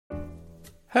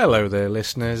Hello there,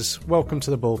 listeners. Welcome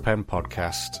to the Bullpen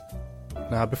Podcast.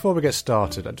 Now, before we get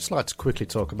started, I'd just like to quickly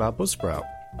talk about Buzzsprout.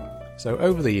 So,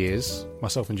 over the years,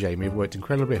 myself and Jamie have worked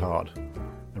incredibly hard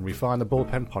and refined the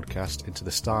Bullpen Podcast into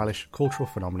the stylish cultural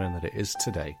phenomenon that it is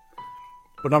today.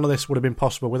 But none of this would have been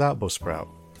possible without Buzzsprout.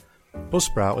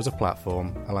 Buzzsprout as a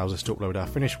platform allows us to upload our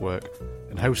finished work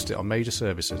and host it on major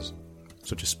services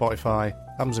such as Spotify,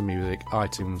 Amazon Music,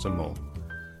 iTunes and more.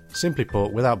 Simply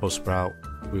put, without Buzzsprout,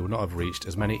 we would not have reached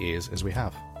as many ears as we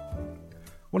have.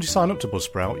 Once you sign up to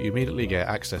Buzzsprout, you immediately get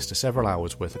access to several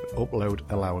hours worth of upload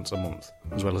allowance a month,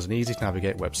 as well as an easy to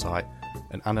navigate website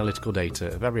and analytical data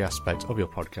of every aspect of your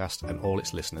podcast and all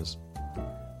its listeners.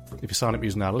 If you sign up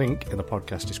using our link in the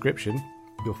podcast description,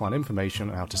 you'll find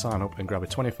information on how to sign up and grab a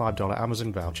 $25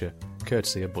 Amazon voucher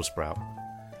courtesy of Buzzsprout.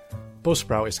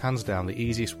 Buzzsprout is hands down the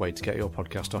easiest way to get your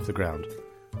podcast off the ground.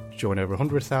 Join over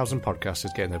 100,000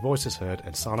 podcasters getting their voices heard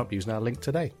and sign up using our link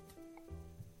today.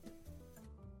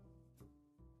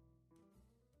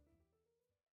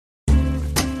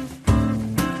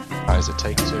 Is it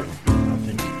take two? I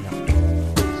think, yeah.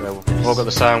 So we've all got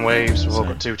the sound waves, we've all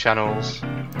got two channels. We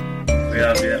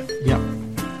have, yeah. Yeah.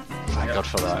 Thank God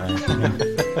for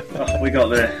that. Oh, we got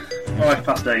there.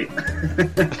 8:08.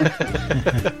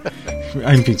 We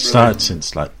haven't been started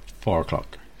since like 4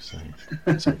 o'clock. So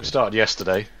it's all We good. started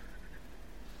yesterday.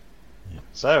 Yeah.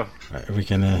 So, Right, are we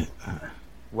gonna?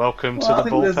 welcome Well, I to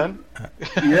the think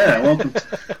bullpen. Yeah,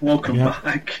 welcome Yeah.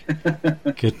 back.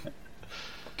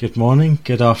 Good morning,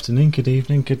 good afternoon, good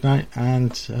evening, good night,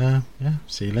 and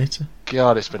see you later.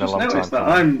 God, it's been a Just long time. noticed that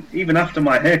coming. even after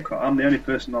my haircut, I'm the only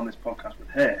person on this podcast with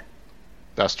hair.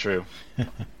 That's true.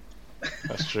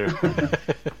 That's true.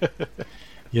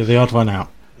 You're the odd one out.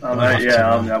 I'm I'll have to,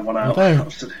 I'm the one out. although-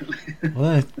 Absolutely.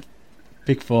 Well,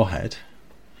 big forehead.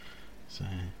 So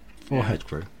forehead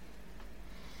crew.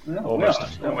 Yeah,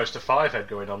 Almost a five head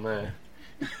going on there.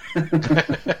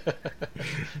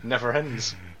 Never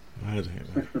ends. I don't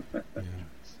know.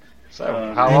 So,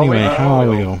 How Anyway, are we? how are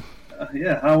we all?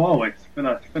 Yeah, how are we? It's been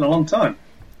a long time.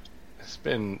 It's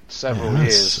been several Yes.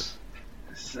 years.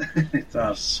 It's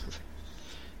Yes.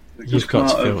 we've You've just come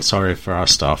got to out feel of- sorry for our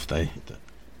staff. Well,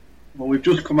 we've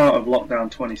just come out of lockdown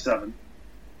 27.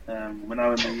 We're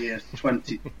now in the year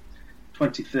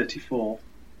 2034.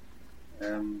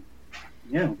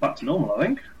 Yeah, we're back to normal, I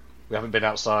think. We haven't been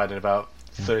outside in about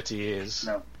 30 years.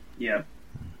 No, yeah,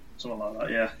 something like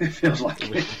that. Yeah, it feels like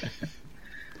it.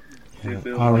 Yeah. It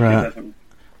feels Our, like it uh, definitely.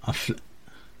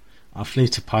 our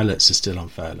fleet of pilots are still on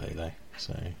furlough, though,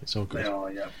 so it's all They good.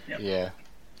 are, yeah. Yeah.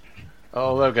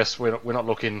 Although I guess we're not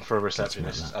looking for a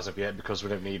receptionist That's right, as of yet because we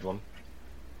don't need one.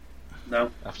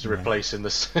 No, After No. replacing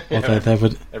this Although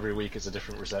every week it's a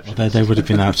different receptionist. they would have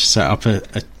been able to set up a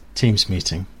Teams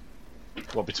meeting.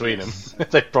 Well, between them,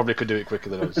 they probably could do it quicker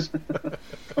than us.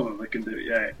 probably can do it.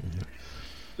 Yeah,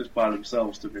 just by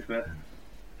themselves. To be fair,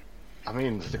 I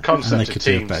mean, the And they concept of could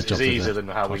do a Teams better job is with easier the than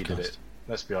how we did podcast. it.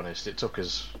 Let's be honest, it took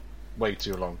us way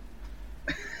too long.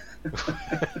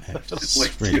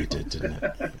 It really did, didn't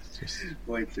it? It's just-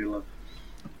 way too long.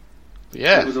 But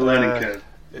yeah, It was a learning curve.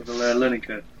 It was a learning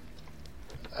curve.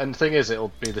 And the thing is,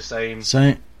 it'll be the same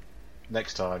So,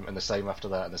 next time, and the same after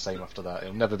that, and the same after that.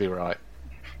 It'll never be right.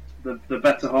 The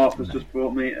better half has just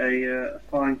brought me a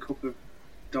fine cup of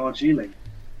Darjeeling.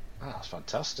 Ah, that's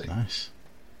fantastic. nice.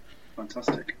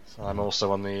 Fantastic. So I'm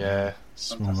also on the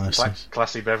Small Fantastic. mercies.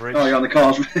 classy beverage. Oh, you're on the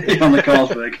cars. You're on the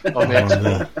Carlsberg. On the I'm on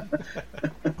export.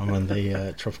 I'm on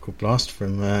the Tropical Blast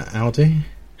from Aldi.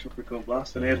 Tropical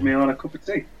blast, and here's me on a cup of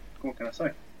tea. What can I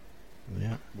say?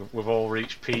 Yeah, We've all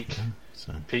reached peak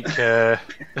so peak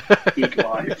Peak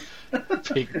life.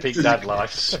 peak dad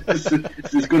life. It's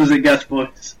as good as it gets,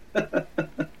 boys.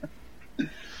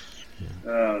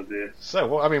 Oh dear. So,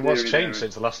 what's Deary, changed deary.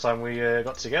 since the last time we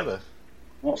got together?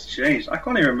 What's changed? I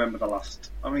can't even remember the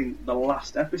last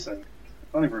episode.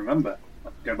 I can't even remember. I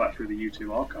have to go back through the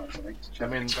YouTube archives, I think, to check.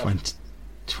 I mean,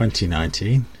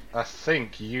 2019. I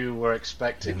think you were I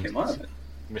expecting think it might have been.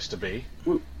 Mr. B.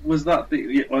 Was that the?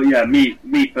 Yeah, well, yeah,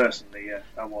 me personally, yeah,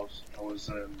 I was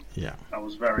Yeah,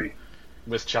 very,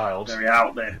 With child. very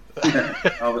out there.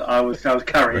 I was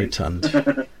carrying. rotund.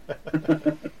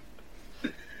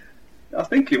 I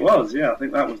think it was. Yeah, I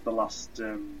think that was the last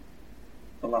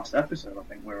episode. I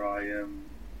think where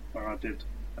I did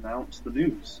announce the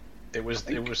news. It was I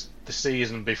think. it was the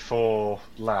season before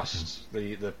last,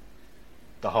 the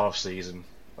half season.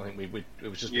 I think it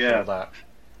was just before Yeah. that.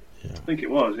 Yeah. I think it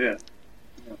was. Yeah,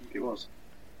 I think it was.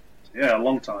 So, yeah, a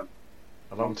long time.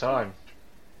 A long time.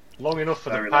 Long enough for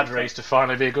Very the long Padres to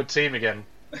finally be a good team again.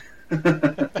 Yeah,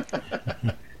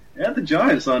 the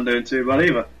Giants aren't doing too bad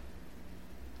either.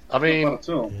 I mean, Not bad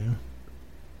at all. Yeah.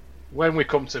 when we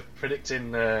come to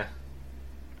predicting where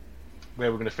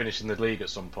we're going to finish in the league at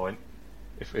some point,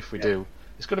 if we do,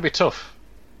 it's going to be tough.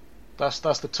 That's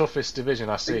the toughest division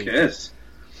I see. I think it is.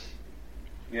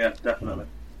 Yeah, definitely.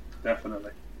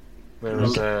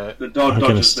 Whereas The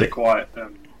Dodgers, they're quite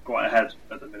ahead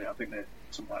at the minute. I think they're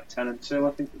something like 10-2.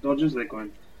 I think the Dodgers, they're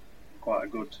going quite a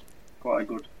good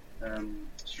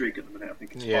streak at the minute. I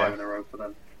think it's 5 in a row for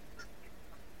them.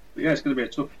 But yeah, it's going to be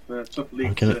a tough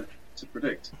league to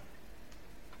predict.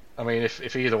 I mean,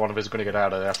 if either one of us is going to get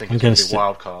out of there, I think it's going to be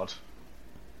wild card.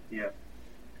 Yeah.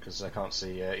 Because I can't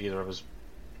see either of us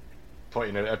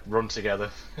putting a run together.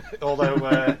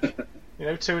 Although,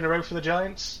 2 in a row for the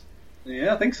Giants.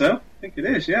 Yeah, I think so. I think it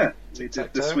is, yeah. They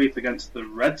did the sweep against the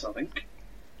Reds, I think.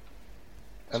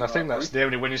 And I think that's the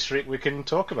only winning streak we can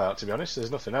talk about, to be honest.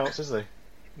 There's nothing else, is there?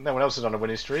 No one else is on a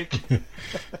winning streak.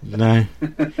 No.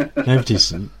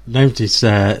 Nobody's not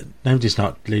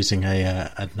losing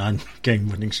a 9-game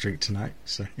winning streak tonight.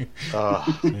 So,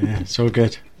 yeah, it's all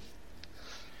good.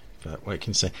 But what you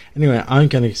can say. Anyway, I'm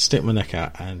going to stick my neck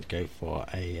out and go for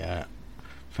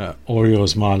for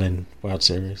Orioles Marlins World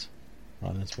Series.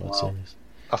 Series.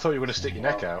 I thought you were going to stick your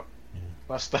neck out. Yeah.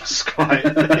 That's quite.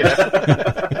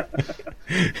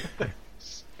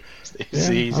 It's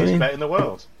the easiest bet in the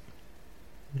world.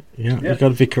 Yeah, you've got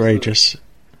to be courageous.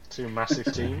 2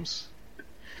 massive teams.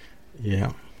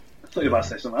 Yeah. I thought you were about to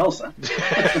say something else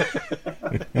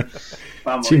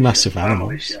then. 2 massive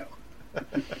animals.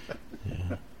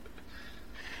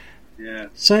 Yeah.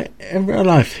 So, in real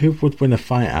life, who would win a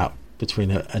fight out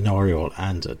between an Oriole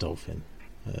and a dolphin?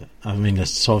 I mean, a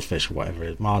swordfish or whatever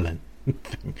it is, marlin.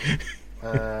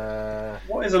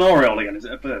 What is an Oriole again? Is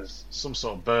it a bird? Some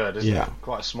sort of bird, isn't it?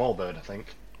 Quite a small bird, I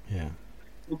think. Yeah.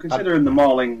 Well, considering the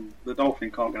marlin, the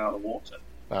dolphin can't get out of the water.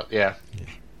 Yeah.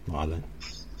 Marlin.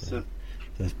 So,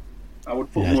 I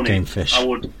would put money. Game fish. I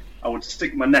would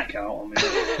stick my neck out on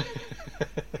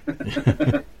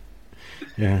the.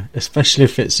 Yeah, especially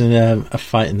if it's in a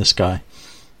fight in the sky.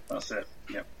 That's it.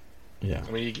 Yep. Yeah.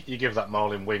 I mean, you give that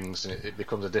marlin wings, and it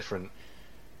becomes a different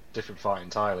fight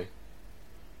entirely.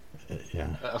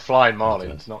 Yeah. A flying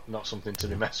marlin, not something to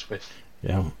be messed with.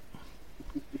 Yeah.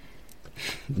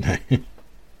 No.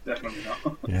 Definitely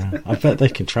not. Yeah, I bet they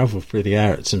can travel through the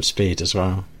air at some speed as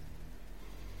well.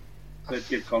 They'd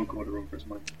give Concorde a run for its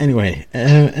money. Anyway,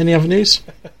 any other news?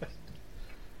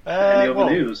 Any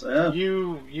other news?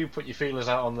 You put your feelers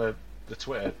out on the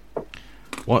Twitter.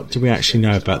 What do we actually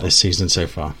know about this season so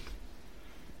far?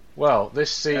 Well,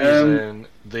 this season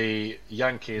the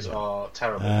Yankees are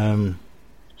terrible.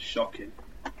 Shocking.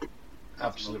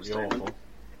 Absolutely awful.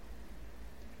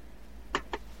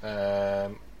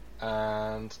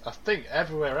 And I think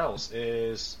everywhere else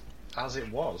is as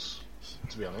it was,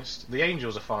 to be honest. The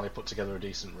Angels have finally put together a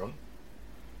decent run.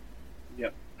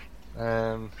 Yep.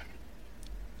 And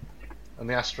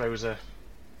the Astros are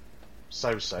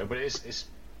so-so, but it's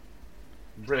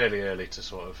really early to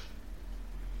sort of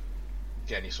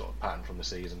get any sort of pattern from the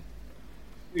season.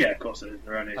 Yeah, of course it is.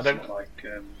 They're only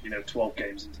 12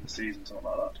 games into the season, something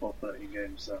like that, 12, 13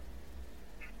 games, so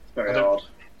it's very hard.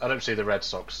 I don't see the Red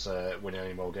Sox winning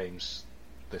any more games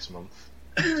this month.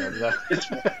 Terrible.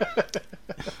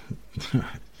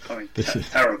 This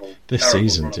terrible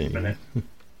season, team.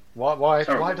 Why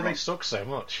do they suck so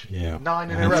much? Yeah.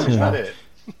 9 in a row, is that it?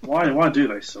 Why do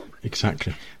they suck?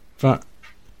 Exactly. But,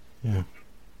 yeah.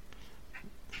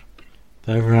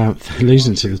 They're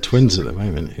losing to the Twins at the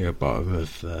moment, who are bottom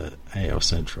of AL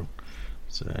Central.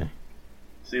 So,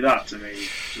 see, that to me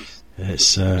just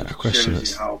it's a question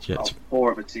that's how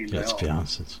poor of a team yet to be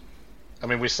answered. I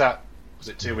mean, we sat, was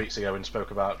it 2 weeks ago, and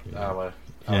spoke about our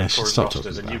current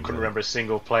rosters, and you couldn't remember a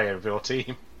single player of your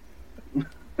team.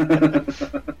 I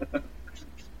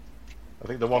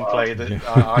think the one player that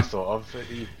I thought of,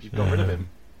 you've got rid of him.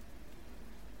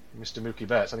 Mr. Mookie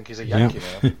Betts. I think he's a Yankee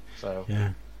now. So yeah.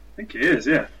 I think he is,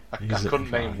 yeah. I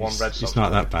couldn't name one Red Sox. He's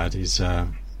not that bad. He's a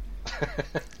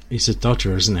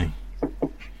Dodger, isn't he?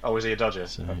 Oh, is he a Dodger?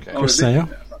 So, okay. Chris Sale?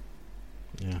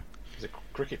 Yeah. He's a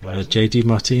cricket player. JD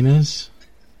Martinez?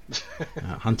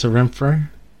 Hunter Renfroe?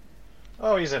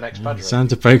 Oh, he's an ex-Padre.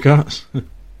 Xander Bogaerts?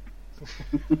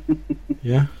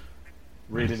 Yeah.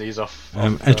 Reading these off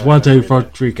Eduardo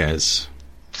Rodriguez.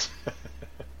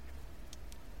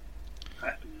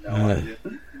 No idea.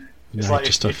 It's like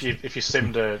if you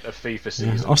simmed a FIFA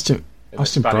season Austin in the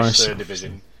Spanish Bryce. third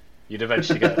division, you'd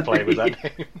eventually get a player with that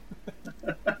name.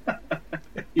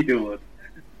 You would.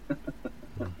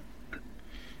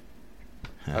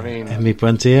 I mean, Emi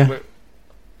Buendia.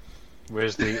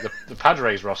 Whereas the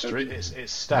Padres roster,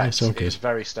 it's stacked. It's all good. It's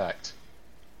very stacked.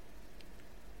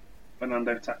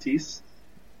 Fernando Tatis.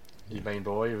 Your main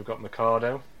boy, we've got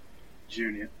Mercado.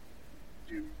 Junior.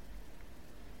 Yeah,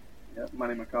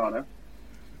 Manny Mercado.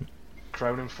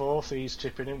 Cronin fourth, he's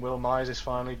chipping in. Will Myers is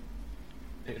finally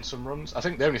hitting some runs. I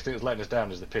think the only thing that's letting us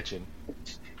down is the pitching.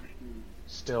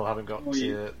 Still haven't got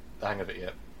the hang of it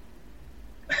yet.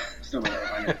 Still not the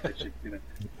hang of the pitching, you know.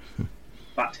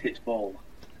 Bat hit ball.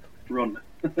 Run.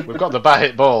 We've got the bat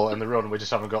hit ball and the run, we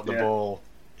just haven't got the ball.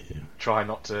 Yeah. Try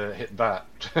not to hit bat.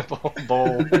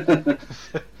 ball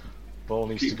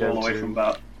needs Keep to go ball away to from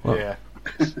bat. Well, yeah.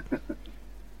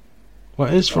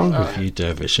 What is wrong with you,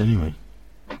 Dervish? Anyway.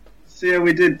 So yeah,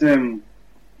 we did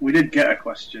get a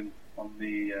question on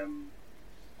the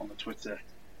Twitter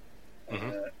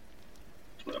Twitter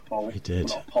poll. We did.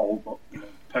 Well, not poll, but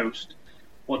post.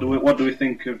 What do we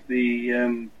think of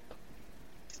the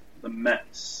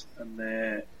Mets and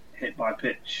their hit by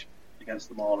pitch against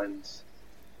the Marlins,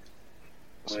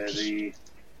 where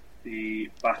the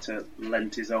batter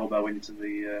lent his elbow into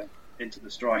the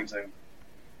strike zone,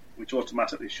 which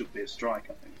automatically should be a strike,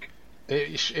 I think.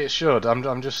 It should.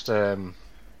 I'm just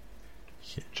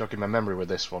jogging my memory with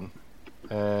this one.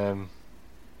 I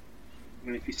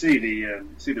mean, if you see the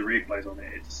replays on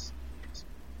it,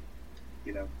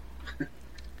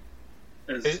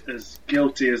 it's as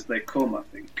guilty as they come, I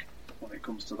think, when it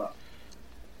comes to that.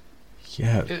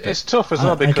 Yeah, it's tough as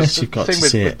well, because the thing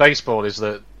with baseball is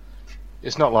that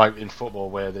it's not like in football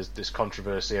where there's this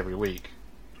controversy every week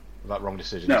about wrong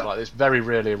decisions. No. It's like there's very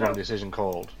rarely a wrong decision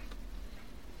called.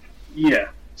 Yeah.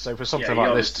 So for something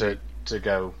like this to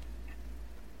go,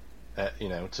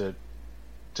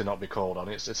 to not be called on,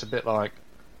 it's a bit like,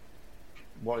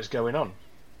 what is going on?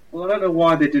 Well, I don't know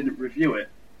why they didn't review it.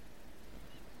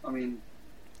 I mean,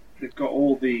 they've got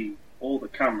all the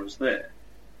cameras there.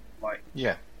 Like,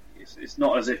 yeah, it's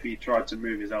not as if he tried to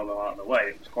move his elbow out of the way.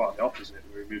 It was quite the opposite.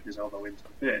 He moved his elbow into the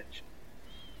pitch.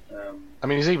 I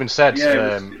mean, he's even said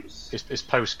his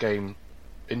post-game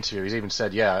interview. He's even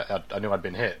said, "Yeah, I knew I'd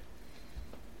been hit."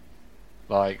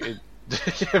 Like,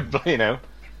 there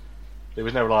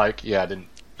was no like, "Yeah, I didn't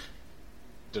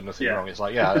do nothing wrong." It's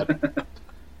like, "Yeah,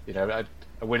 a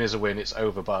win is a win. It's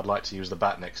over, but I'd like to use the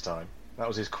bat next time." That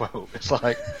was his quote. It's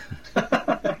like,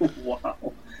 wow,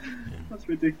 that's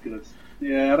ridiculous.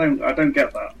 Yeah, I don't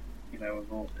get that.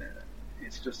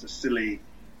 It's just a silly.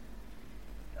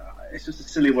 It's just a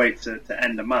silly way to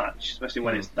end a match, especially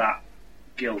when it's that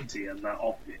guilty and that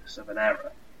obvious of an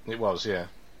error. It was, yeah.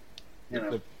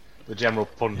 The general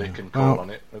pundit can call on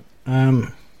it.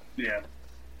 Yeah.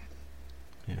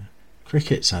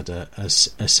 Cricket's had a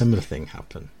similar thing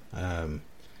happen. In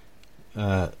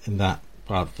that,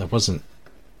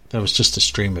 there was just a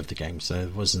stream of the game, so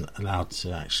it wasn't allowed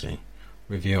to actually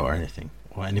review it or anything,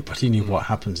 or anybody knew what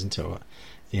happens until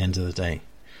the end of the day.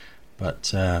 But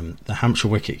the Hampshire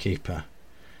wicketkeeper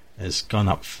has gone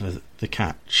up for the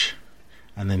catch,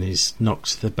 and then he's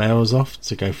knocked the bails off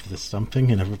to go for the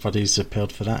stumping, and everybody's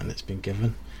appealed for that, and it's been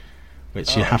given.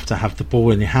 Which you have to have the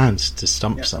ball in your hands to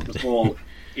stump somebody. The ball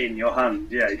in your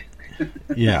hand, yeah.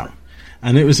 Yeah,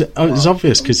 and it was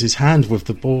obvious because his hand with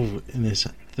the ball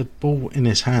in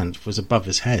his hand was above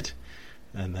his head,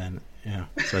 and then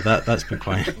so that's been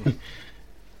quite.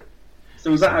 So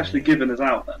was that actually given us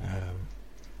out then?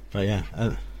 But yeah,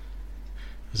 it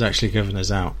was actually given us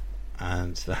out,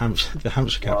 and the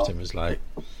Hampshire captain was like,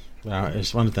 "Well, it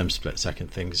was one of them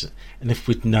split-second things, and if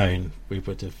we'd known, we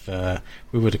would have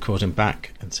called him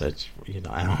back and said, you're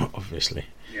not out, obviously."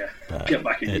 Yeah, but get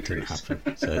back in it your didn't crease.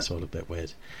 happen, so it's all a bit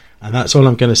weird. And that's all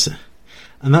I'm going to say.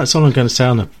 And that's all I'm going to say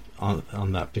on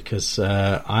that, because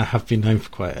I have been known for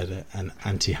quite an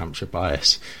anti-Hampshire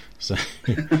bias. So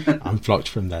I'm blocked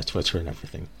from their Twitter and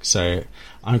everything. So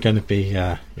I'm going to be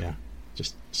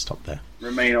just stop there.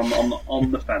 Remain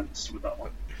on the fence with that one.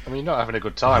 I mean, you're not having a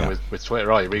good time with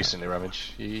Twitter, are you? Recently,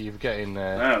 Ramage, you're getting.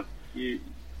 No, you've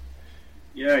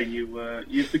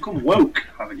become woke,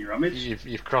 haven't you, Ramage?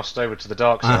 You've crossed over to the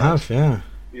dark side. I have, yeah.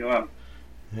 You have.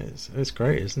 It's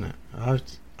great, isn't it?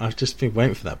 I've just been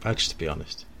waiting for that badge, to be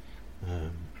honest.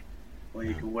 Well,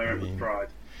 you can wear it with pride.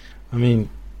 I mean.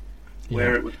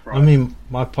 Wear it with pride. I mean,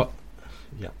 my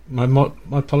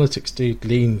politics do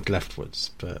lean leftwards,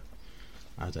 but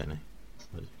I don't know.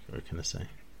 What can I say?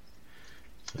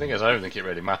 The thing is, I don't think it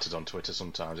really matters on Twitter.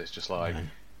 Sometimes it's just like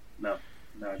no.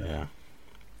 Yeah.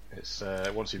 It's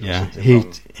once you've done something he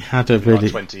wrong, had a really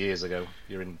 20 years ago,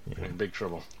 you're in big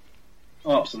trouble.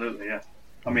 Oh, absolutely, yeah.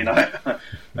 I mean, I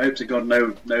hope to God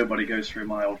nobody goes through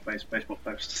my old Facebook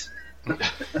posts.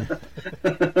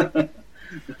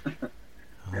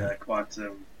 Yeah, quite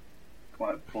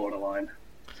borderline,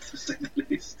 to say the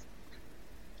least.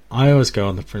 I always go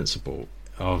on the principle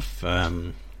of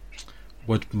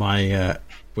would my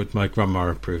would my grandma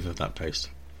approve of that post?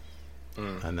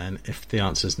 Mm. And then if the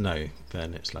answer's no,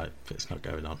 then it's like it's not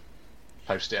going on.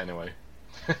 Post it anyway,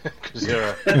 because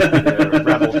you're a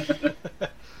rebel.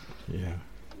 Yeah.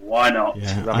 Why not?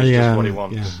 Yeah, Rabbit's just what he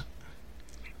wants.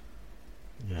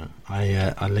 Yeah,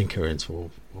 I link her into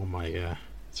all my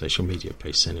social media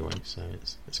posts anyway, so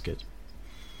it's good.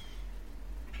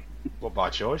 What, by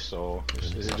choice, or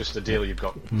is it just a deal you've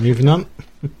got? Moving on.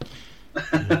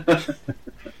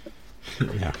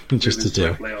 Yeah, just a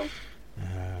deal.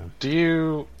 Do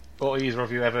you or either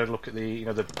of you ever look at the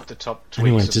top tweets?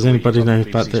 Anyway, of does the anybody week know on BBC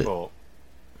about the Sport?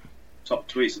 Top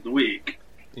tweets of the week?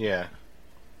 Yeah.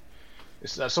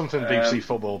 That's something BBC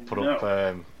Football put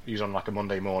up, used on like a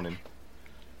Monday morning.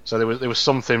 So there was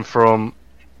something from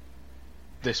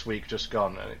this week just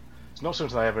gone. And it's not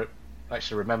something I ever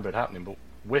actually remembered happening, but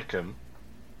Wycombe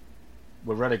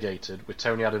were relegated with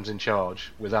Tony Adams in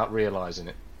charge without realising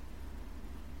it.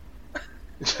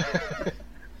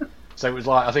 So it was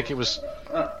like, I think it was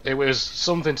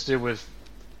something to do with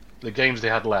the games they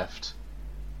had left.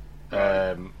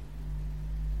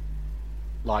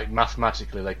 Like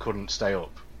mathematically they couldn't stay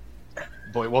up,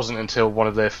 but it wasn't until one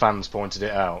of their fans pointed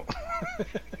it out.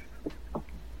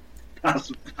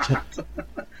 That's bad.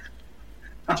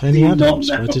 Tony Adams,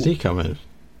 where did he come in?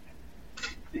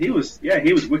 He was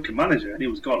Wycombe manager, and he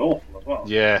was god awful as well.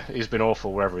 Yeah, he's been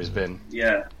awful wherever he's been.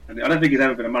 Yeah, and I don't think he's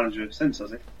ever been a manager since,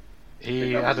 has he?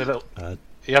 He had a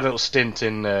little stint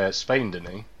in Spain,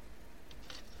 didn't he?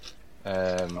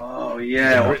 Oh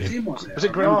yeah, what team was it? Was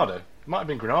it Granada? It might have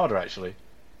been Granada actually.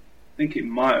 I think it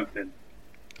might have been.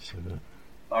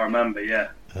 I remember, yeah.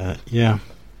 Yeah.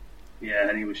 Yeah,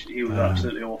 and he was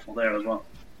absolutely awful there as well.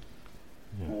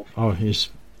 Yeah. Awful. Oh, he's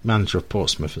manager of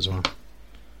Portsmouth as well.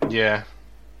 Yeah.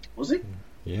 Was he?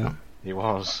 Yeah. He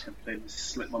was. I completely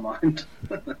slipped my mind.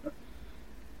 Well,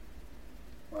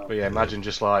 But yeah, imagine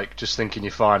just thinking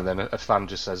you're fine, and then a fan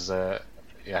just says, "Yeah,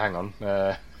 hang on,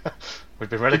 we've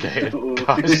been relegated,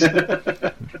 guys."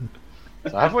 So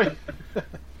have we?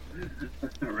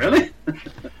 Really?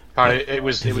 Apparently, it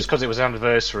was because it was an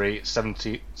anniversary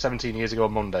 17 years ago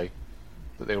on Monday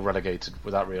that they were relegated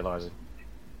without realising.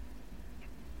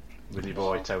 With your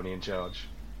boy Tony in charge.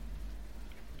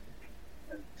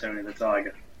 Tony the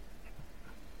Tiger.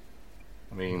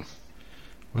 I mean,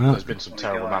 Well, there's been some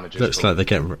terrible managers. looks like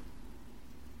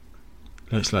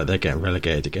they're getting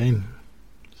relegated again.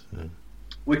 So,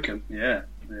 Wycombe, yeah,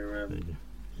 they're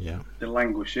yeah. they're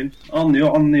languishing. On the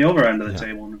other end of the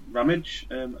table, Ramage,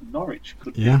 Norwich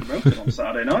could be promoted on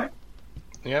Saturday night.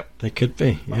 Yep, They could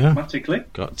be. Yeah, Mathematically,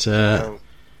 got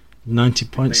 90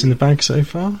 points in the bag so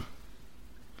far.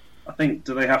 I think.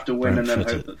 Do they have to win and then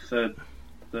Brentford. hope that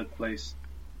third place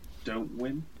don't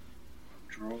win,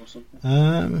 draw or something?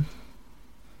 Yeah,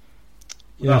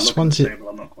 Without looking at the Swansea. table,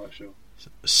 I'm not quite sure.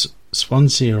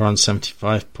 Swansea are on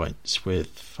 75 points with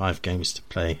 5 games to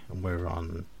play, and we're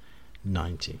on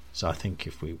 90. So I think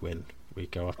if we win, we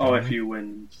go up. Oh, if you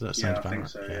win, Does that yeah, sound I about think right?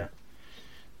 so. Yeah.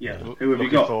 Yeah. Yeah. Who have you looking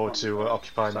got? forward to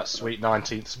occupying that sweet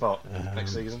 19th spot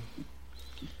next season.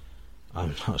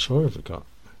 I'm not sure if we got.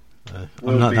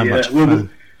 We'll I'm not be, that much. we'll, fan.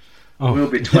 We'll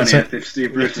be 20th if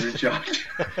Steve Bruce is in charge.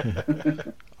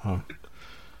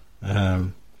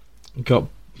 Got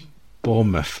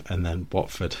Bournemouth and then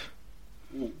Watford.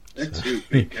 Ooh, they're two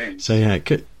big games. So yeah, it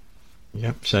could.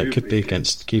 Yep. So Two it could be big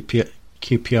against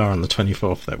QPR on the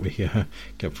 24th that we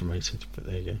get promoted. But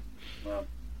there you go. Wow.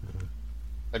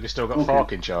 Have you still got Okay.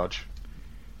 Falk in charge?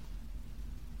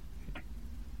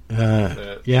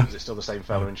 Yeah, Is it still the same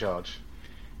fella in charge?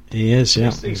 he is.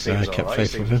 Yeah, He he's seems kept alright.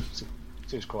 faith with him.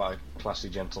 Seems quite a classy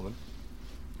gentleman.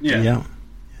 Yeah.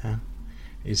 Yeah.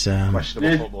 He's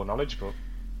Questionable football knowledge, but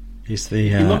he's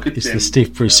you look at the him,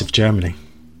 Steve Bruce of Germany.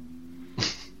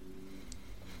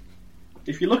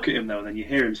 If you look at him though, then you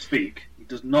hear him speak, he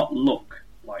does not look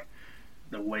like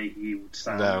the way he would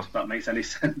sound. No. If that makes any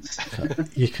sense.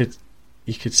 You could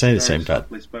say the Very same about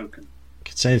softly spoken.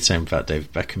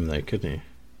 David Beckham though, couldn't you?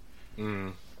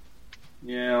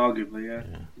 Yeah, arguably,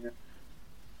 yeah.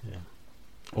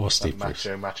 Or Steve Bruce.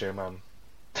 macho man.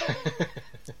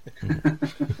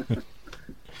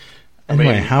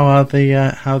 Anyway, mean- how are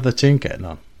the team getting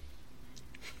on?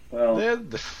 Well, They're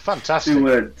fantastic. two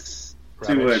words,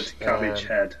 Ramage. cabbage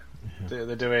head.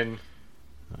 They're doing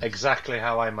exactly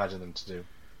how I imagine them to do.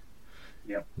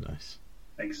 Nice.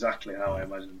 Exactly how I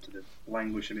imagined them to do.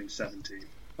 Languishing in 17.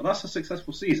 But that's a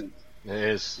successful season. It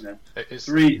is. You know, It's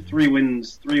three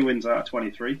wins out of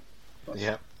 23. That's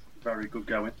yeah. very good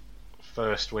going.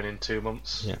 First win in 2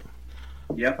 months. Yeah.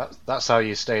 Yep, That's how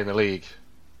you stay in the league.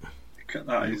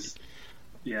 that is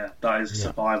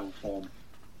survival form.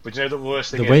 But you know the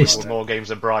worst thing The is waste. we're more games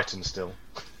than Brighton still.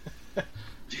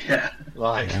 Yeah.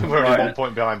 Like Yeah. we're only Brighton. 1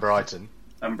 point behind Brighton.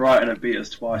 And Brighton have beat us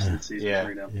twice Yeah. this season. Yeah.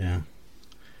 3-0.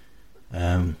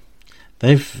 Yeah.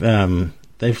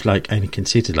 They've like only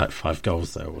conceded like 5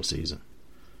 goals though all season.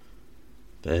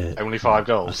 Only 5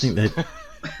 goals. I think they.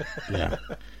 Yeah.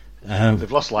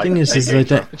 They've lost like thing is 8 they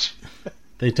games. don't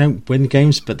they don't win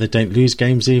games, but they don't lose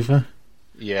games either.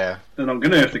 Yeah. They're not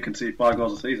going to if they concede 5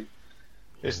 goals a season.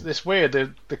 It's weird.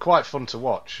 They're quite fun to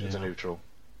watch as a Yeah. neutral,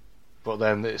 but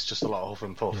then it's just a lot of huff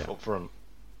and puff Yeah. up front.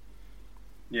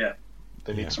 Yeah.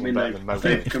 They need Yeah. someone better than they've Mogo.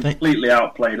 If they- completely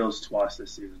outplayed us twice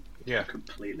this season. Yeah.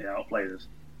 Completely outplayed us.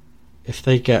 If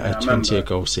they get Yeah, I a 20 remember.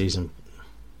 goal season,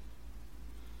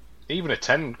 Even a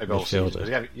 10 a goal Midfielder.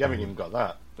 season. You haven't even got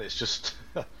that. It's just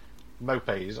Mope.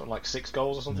 He's on like 6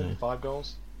 goals or something. No. 5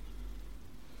 goals.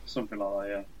 Something like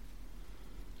that, yeah.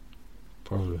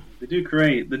 probably. They do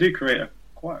create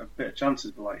quite a bit of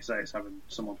chances, but like you say, it's having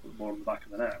someone put the ball in the back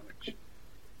of the net, which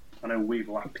I know we've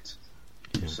lacked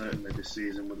Yeah. certainly this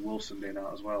season with Wilson being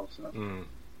out as well. So Mm.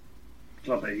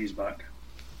 glad that he's back.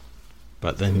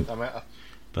 But then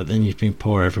I mean, you've been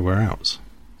poor everywhere else.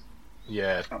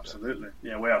 yeah. Absolutely,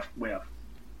 yeah, we have.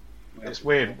 It's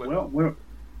weird. We're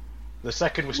The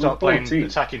second we We're start a poor playing team.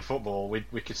 attacking football,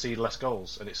 we concede less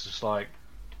goals, and it's just like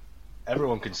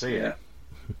everyone can see yeah.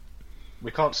 it. We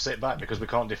can't sit back because we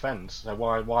can't defend. So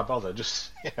why bother?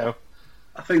 Just I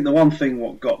think the one thing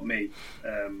what got me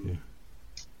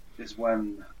is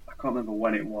when I can't remember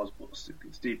when it was, but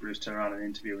Steve Bruce turned around in an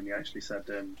interview and he actually said,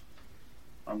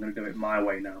 "I'm going to do it my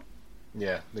way now."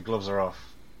 Yeah, the gloves are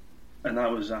off. And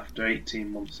that was after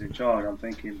 18 months in charge. I'm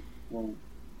thinking, well,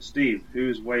 Steve,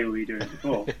 whose way were you doing it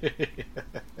before?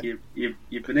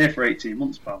 You've been here for 18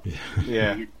 months, pal.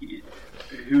 Yeah,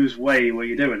 Whose way were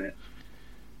you doing it?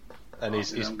 and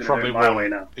he's I'm gonna probably do it my way won.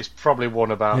 now. He's probably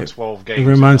won about Yeah, 12 it games.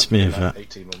 reminds in me that- of in that that.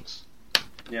 18 months.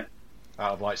 Yeah.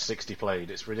 Out of like 60 played,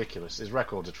 it's ridiculous. His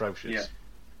record's atrocious.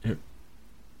 Yeah. Yep.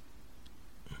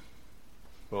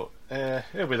 But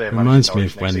he'll be there. It reminds managing me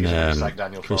Norwich of next when season, just like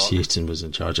Daniel Chris Clark. Hughton was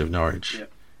in charge of Norwich.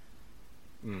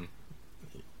 Mm.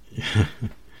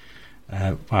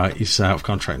 Well, he's out of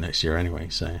contract next year anyway,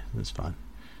 so that's fine.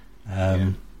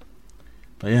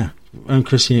 But yeah, when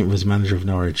Chris Hughton was manager of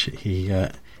Norwich, he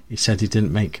said he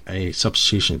didn't make a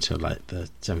substitution until like the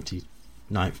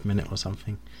 79th minute or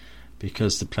something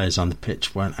because the players on the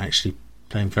pitch weren't actually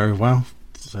playing very well,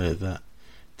 so that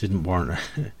didn't warrant.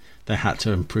 They had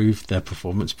to improve their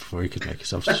performance before he could make a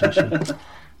substitution.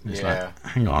 It's Yeah. like,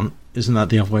 hang on, isn't that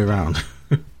the other way around?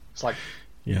 It's like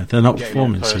Yeah, they're not getting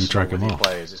performing, so you personal drag with them your off.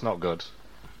 players. It's not good.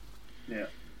 Yeah.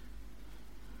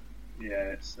 Yeah,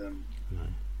 it's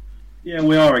yeah,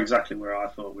 we are exactly where I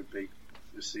thought we'd be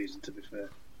this season, to be fair.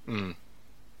 Mm.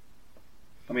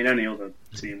 I mean, any other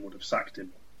team would have sacked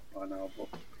him by now, but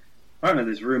apparently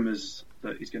there's rumours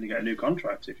that he's going to get a new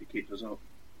contract if he keeps us up.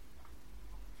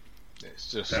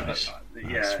 It's just So, That's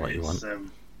yeah, what you it's,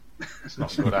 want. it's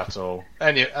not good at all.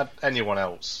 Anyone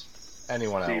else?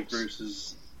 Steve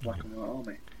Bruce's black and white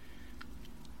army.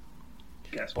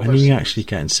 Guess When are you actually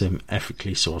getting some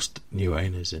ethically sourced new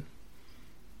owners in?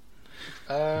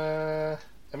 I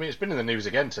mean, it's been in the news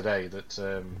again today that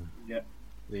Yeah.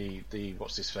 the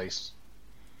what's his face,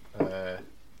 the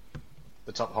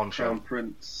top honcho, Crown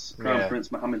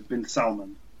Prince Mohammed bin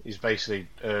Salman. he's basically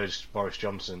urged Boris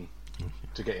Johnson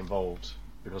to get involved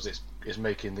because it's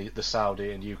making the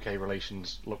Saudi and UK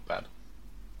relations look bad.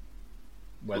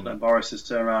 But then Boris has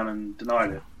turned around and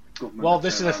denied it. Government Well, has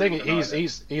this is turned the thing. around and denied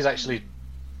it. He's actually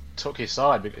took his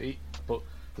side, but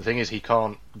the thing is, he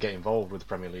can't get involved with the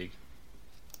Premier League.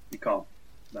 He can't.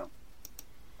 No.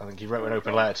 I think he wrote an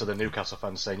open letter to the Newcastle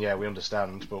fans saying, "Yeah, we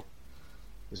understand, but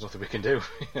there's nothing we can do."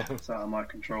 It's out of my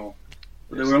control.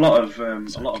 But there were a lot of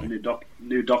Exactly.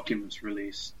 new documents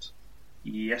released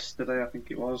yesterday, I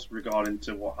think it was, regarding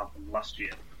to what happened last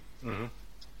year. hmm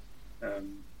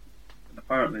And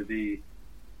apparently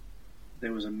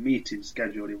there was a meeting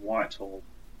scheduled in Whitehall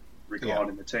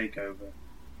regarding the takeover,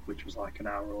 which was like an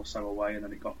hour or so away, and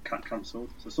then it got cancelled.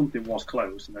 So something was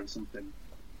closed, and then something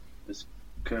has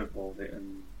curveballed it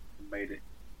and made it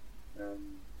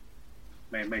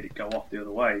made it go off the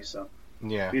other way. So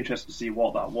Yeah, it'd be interesting to see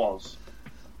what that was.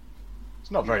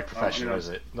 it's not very Yeah, professional, I- is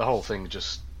it? The whole thing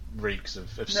just reeks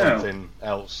of No. something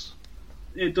else.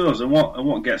 It does, and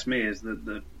what gets me is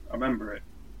that I remember it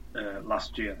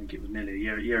last year. I think it was nearly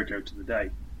a year ago to the day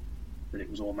that it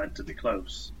was all meant to be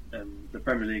close, and the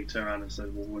Premier League turned around and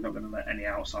said, "Well, we're not going to let any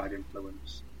outside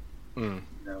influence, Mm.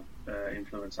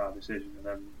 influence our decision." And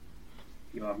then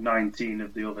you have 19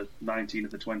 of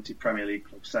the 20 Premier League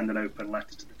clubs send an open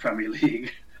letter to the Premier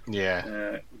League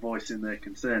voicing their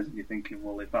concerns, and you're thinking,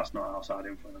 well, if that's not outside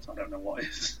influence, I don't know what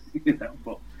is.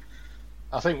 But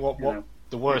I think what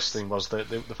the worst thing was the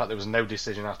fact there was no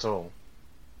decision at all.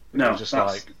 No, it was just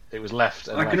like it was left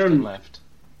and left.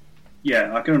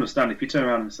 Yeah, I can understand if you turn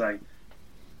around and say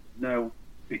no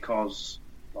because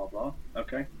blah blah.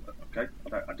 Okay,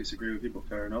 I disagree with you, but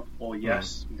fair enough. Or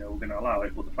yes, we're going to allow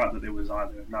it. But the fact that it was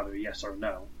neither a yes or a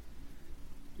no,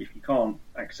 if you can't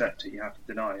accept it, you have to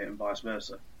deny it, and vice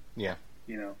versa. Yeah.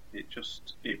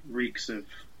 It reeks of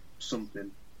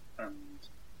something, and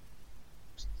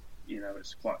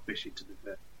it's quite fishy, to be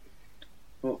fair.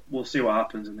 But we'll see what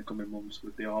happens in the coming months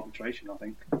with the arbitration, I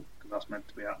think, because that's meant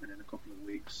to be happening in a couple of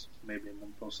weeks, maybe a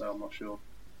month or so, I'm not sure.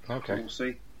 Okay. We'll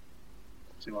see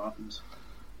what happens.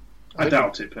 I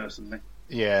doubt it, personally.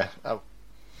 Yeah. I've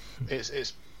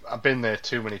been there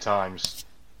too many times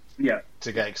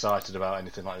to get excited about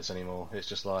anything like this anymore. It's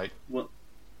just like,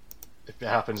 if it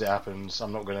happens, it happens.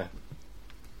 I'm not going to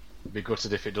be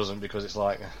gutted if it doesn't, because it's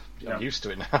like, I'm used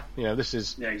to it now. This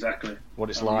is exactly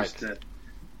what it's like.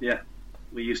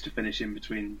 We used to finish in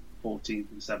between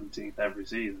 14th and 17th every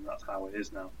season. That's how it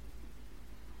is now.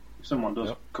 If someone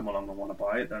does come along and want to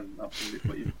buy it, then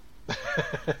absolutely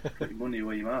put your money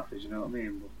where your mouth is. You know what I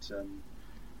mean? But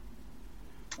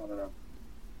I don't know.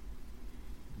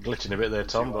 Glitching a bit there,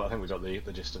 Tom, but I think we got the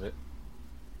gist of it.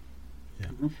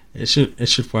 Yeah, it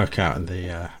should work out in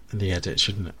the edit,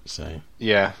 shouldn't it? So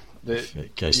yeah,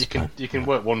 you can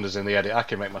work wonders in the edit. I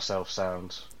can make myself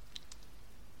sound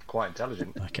quite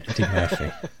intelligent. Like Eddie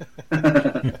Murphy.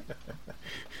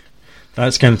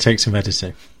 That's going to take some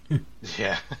editing.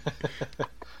 Yeah.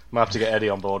 Might have to get Eddie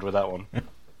on board with that one.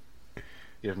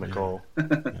 Give him a call.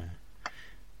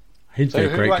 He'd be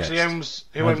a great guest.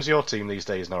 Who owns your team these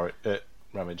days,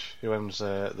 Ramage? Who owns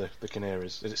the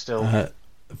Canaries? Is it still...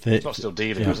 it's not still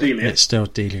Delia, is it? It's still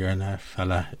Delia and a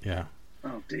fella, yeah.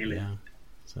 Oh, Delia. Yeah,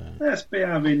 so. Let's be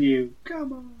having you.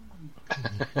 Come on.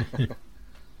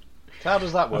 How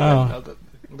does that work? Oh.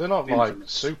 They're not like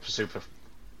super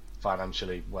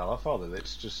financially well off, are they?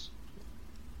 It's just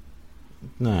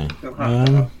no. They'll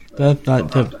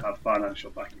have to have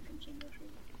financial backing from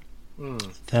somewhere.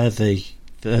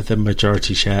 They're the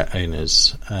majority share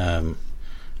owners,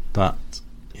 but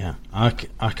yeah, our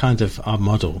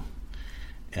model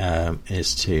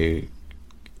is to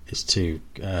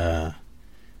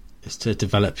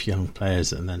develop young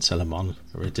players and then sell them on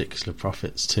for ridiculous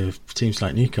profits to teams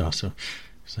like Newcastle.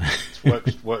 So it's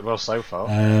worked well so far.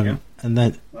 And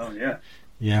then,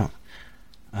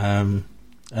 and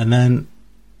then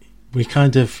we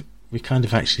kind of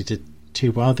actually did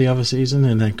too well the other season,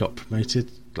 and then got promoted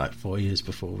like 4 years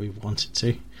before we wanted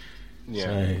to.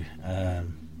 Yeah.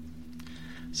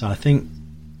 So I think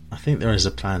there is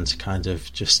a plan to kind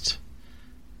of just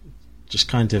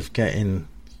kind of get in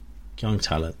young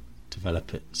talent,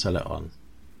 develop it, sell it on,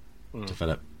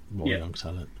 develop more young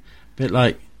talent. A bit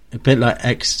like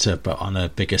Exeter, but on a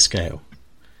bigger scale.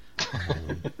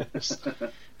 Because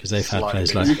they've had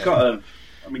players like you've got a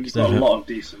lot of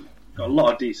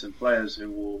decent players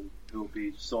who will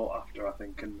be sought after, I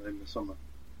think, in the summer,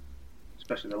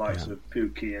 especially the likes of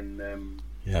Pookie and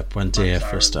Buendia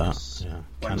for a start.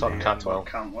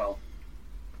 Cantwell.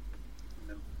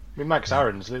 I mean, Max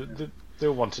Aarons, they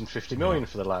were wanting 50 million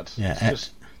for the lad. Yeah, it's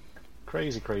just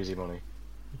crazy money.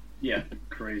 Yeah,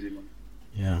 crazy money.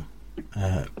 Yeah,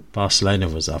 Barcelona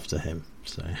was after him,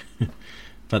 so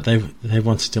but they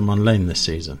wanted him on loan this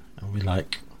season, and we're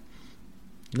like,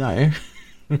 no.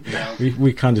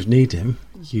 we kind of need him.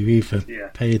 You either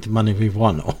pay the money we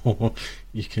want, or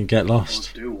you can get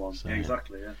lost. Or do one, so,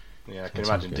 exactly. Yeah, I can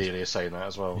imagine Delia saying that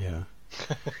as well. Yeah.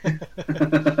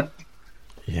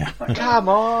 Yeah. Come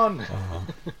on! Oh.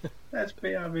 Let's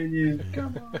be having you.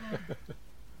 Come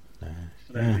on.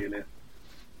 Delia.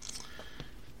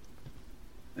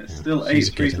 It's still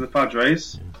 8-3 to the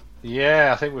Padres.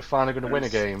 Yeah, I think we're finally going to win a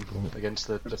game against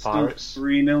the Pirates.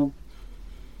 3-0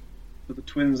 for the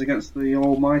Twins against the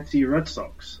almighty Red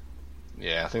Sox.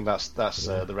 Yeah, I think that's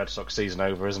the Red Sox season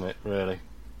over, isn't it? Really.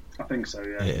 I think so.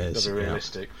 Yeah. It is. Gotta be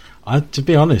realistic. To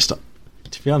be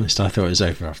honest, I thought it was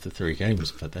over after 3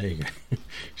 games, but there you go.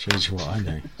 Shows you what I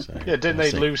know. So, yeah, didn't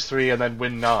they lose 3 and then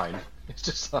win 9? It's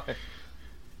just like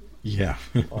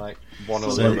like one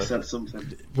or the other. Said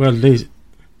something. We'll lose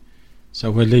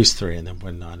 3 and then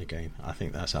win 9 again. I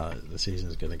think that's how the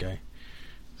season's going to go.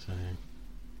 So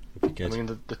it'll be good. I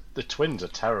mean, the Twins are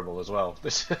terrible as well.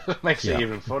 This makes it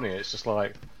even funnier. It's just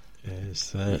like you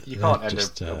can't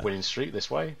end a winning streak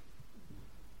this way.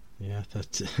 Yeah,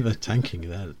 they're tanking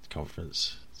their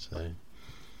conference, so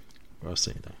we'll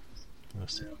see though. We'll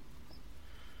see.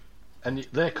 And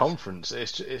their conference,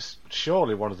 it's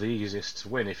surely one of the easiest to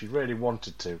win if you really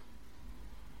wanted to.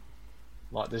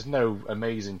 Like, there's no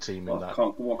amazing team in that.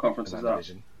 What conference is that?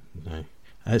 Division. No,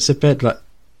 it's a bit like.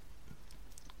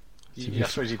 I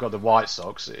suppose you've got the White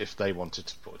Sox if they wanted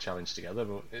to put a challenge together,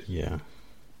 but yeah.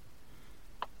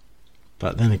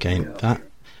 But then again,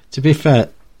 to be fair,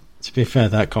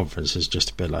 that conference is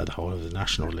just a bit like the whole of the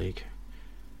National League.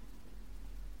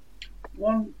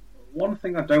 One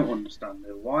thing I don't understand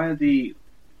though, why are the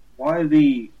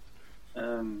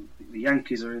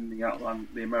Yankees are in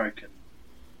the American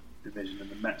division and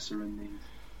the Mets are in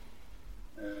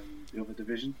the other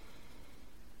division?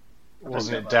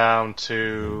 Wasn't it down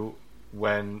to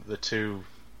when the two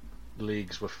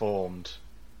leagues were formed?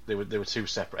 They were two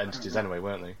separate entities anyway,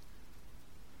 weren't they?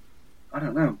 I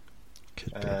don't know.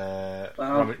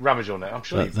 Ramage will know. I'm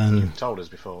sure you've told us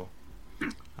before,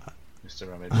 Mr.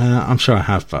 Ramage. I'm sure I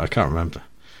have, but I can't remember.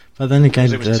 But then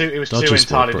again, it was two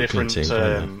entirely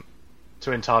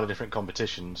different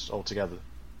competitions altogether.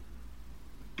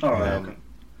 Oh, okay.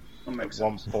 At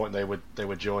one point they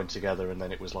were joined together, and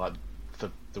then it was like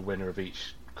the winner of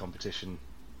each competition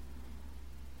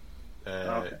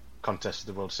contested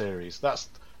the World Series. That's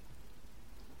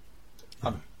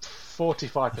I'm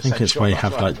 45%. I think it's where you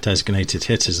have like designated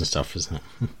hitters and stuff, isn't it?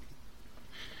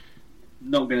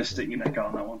 Not going to stick your neck out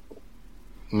on that one.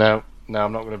 No,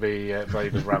 I'm not going to be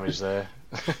brave as Ramage there.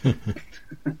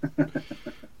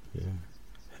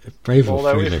 Brave or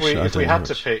although foolish, if we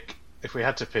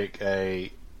had to pick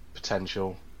a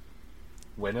potential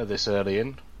winner this early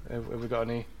in, have we got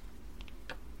any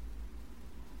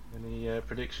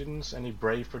predictions? Any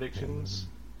brave predictions?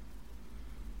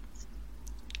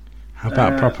 How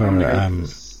about a proper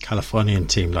Californian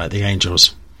team like the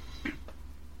Angels?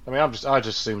 I mean, I just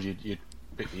assumed you'd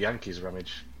pick the Yankees,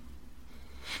 Ramage.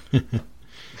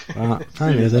 Well,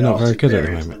 apparently they're not very good at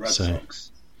the moment. So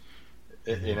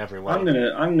in every way,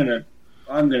 I'm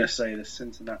gonna say the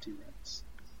Cincinnati Reds.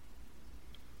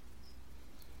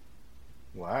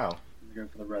 Wow. I'm going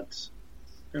for the Reds.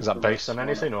 Is that based on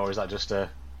anything, or is that just a?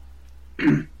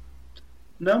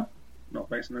 No, not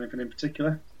based on anything in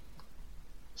particular.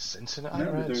 Cincinnati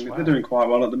No, Reds. they're doing quite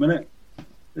well at the minute.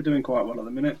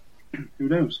 Who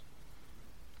knows?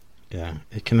 yeah,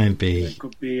 it can then be. They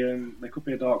could be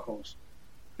a dark horse.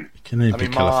 It can then be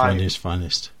California's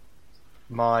finest.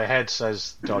 My head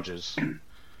says Dodgers,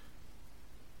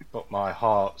 but my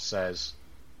heart says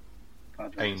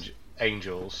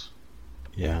Angels.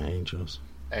 Yeah, Angels.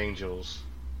 I'm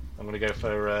going to go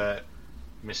for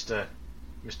Mr.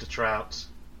 Trout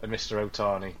and Mr.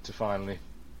 Ohtani to finally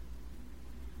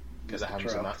get their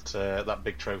hands on that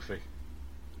big trophy.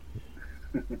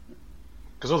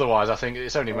 Because otherwise, I think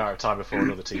it's only a matter of time before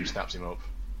another team snaps him up.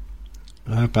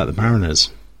 How about the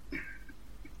Mariners?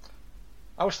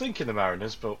 I was thinking the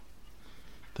Mariners, but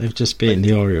they've just beaten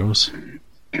the Orioles.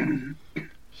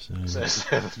 So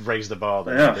raise the bar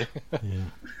there. Yeah.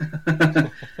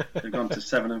 They've gone to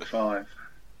 7-5.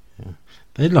 Yeah.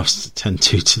 They lost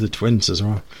 10-2 to the Twins as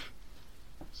well.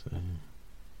 So,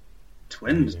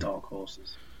 Twins, dark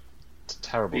horses. It's a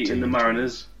terrible beating team. The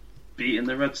Mariners, beating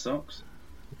the Red Sox.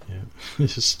 Yeah,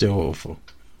 this is still awful.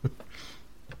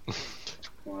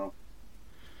 Well,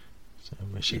 so you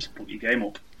need to put your game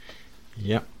up.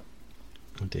 Yep,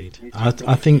 indeed. I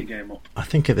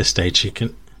think at this stage you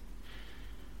can.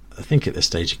 I think at this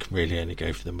stage you can really only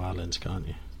go for the Marlins, can't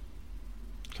you?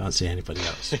 Can't see anybody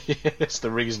else. It's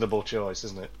the reasonable choice,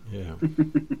 isn't it? Yeah.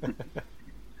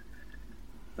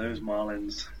 Those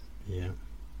Marlins. Yeah.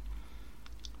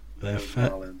 They're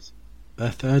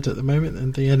third at the moment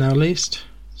in the NL East,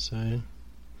 so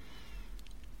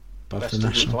above Best the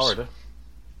Nationals. Florida.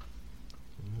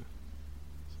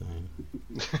 So.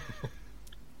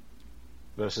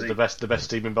 Versus the best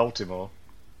team in Baltimore.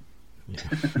 Yeah.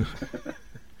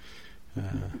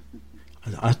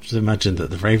 I would imagine that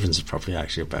the Ravens are probably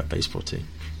actually a better baseball team.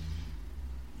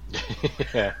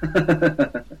 Yeah,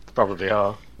 probably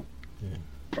are. Yeah.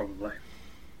 Probably.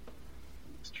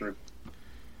 It's true.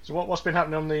 So what's been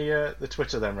happening on the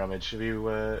Twitter then, Ramage? Have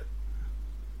you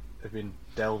been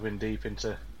delving deep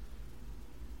into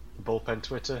the bullpen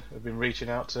Twitter? Have you been reaching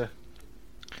out to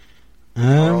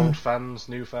our old fans,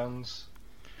 new fans?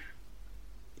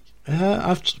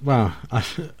 I've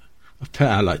put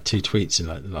out like 2 tweets in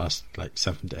like the last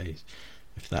 7 days,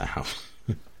 if that helps.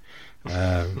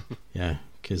 Yeah,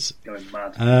 because going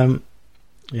mad.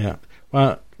 Yeah.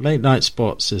 Well, Late Night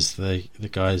Sports is the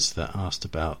guys that asked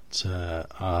about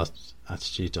our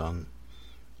attitude on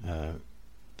the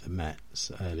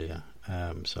Mets earlier.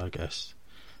 So I guess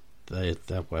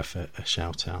they're worth a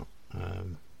shout out.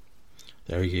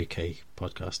 They're a UK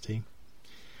podcast team.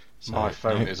 So, My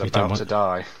phone is we don't about to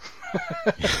die.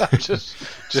 just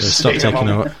So stop sitting taking on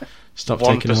our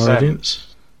taking our 1%.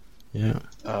 audience. Yeah.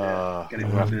 Get it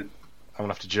I'm plugged in. gonna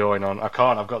have to join on. I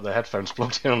can't. I've got the headphones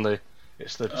plugged in on the.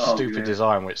 It's the Oh, stupid yeah.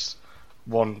 design, which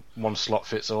one slot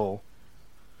fits all.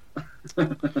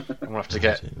 I'm gonna have to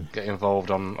get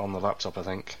involved on the laptop, I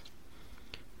think.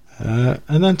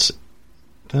 And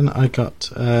then I got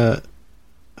a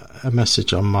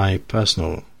message on my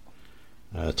personal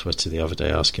Twitter the other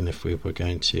day asking if we were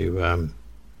going to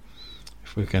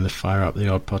fire up the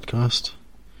odd podcast.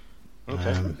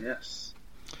 Okay. Yes.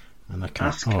 And I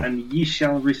can't. Ask and ye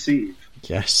shall receive.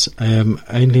 Yes.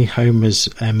 Only Homers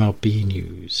MLB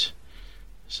News.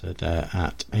 So they're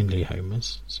at Only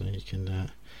Homers. So you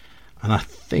can. And I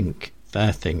think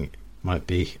their thing might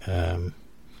be to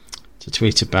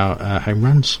tweet about home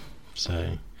runs.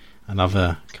 So and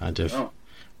other kind of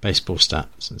baseball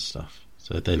stats and stuff.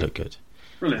 So they look good.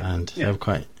 Brilliant. And Yeah. they were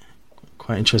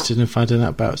quite interested in finding out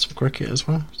about some cricket as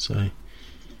well. So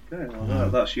Okay, well,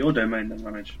 that's your domain then,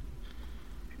 Manage.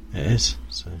 it is.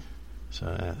 So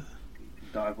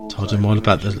Divulge told that him all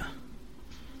about information.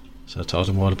 I told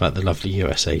him all about the lovely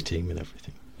USA team and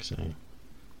everything. So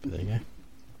there you go.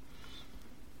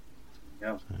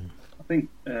 Yeah. I think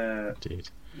Indeed.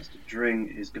 Mr.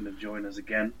 Dring is going to join us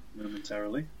again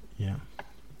momentarily. Yeah.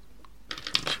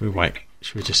 Should we wait?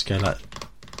 Should we just go like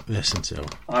this until?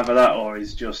 Either that, or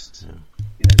he's just,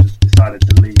 Yeah. just decided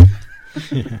to leave.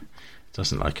 Yeah.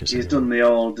 Doesn't like us. He's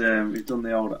anymore. done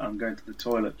the old. I'm going to the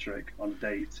toilet trick on a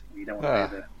date. You don't want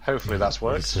to be there. Hopefully that's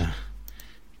worked.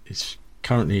 He's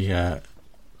currently.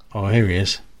 Oh, here he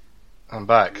is. I'm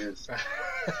back. He is.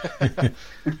 I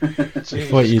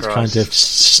thought you'd kind of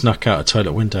snuck out a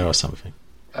toilet window or something.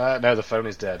 No, the phone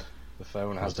is dead. The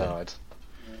phone has Okay.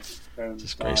 died.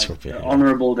 Disgraceful Died. behaviour.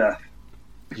 Honourable death.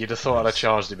 You'd have thought I'd have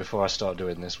charged it before I started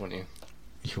doing this, wouldn't you?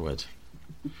 You would.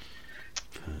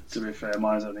 To be fair,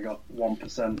 mine's only got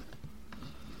 1%.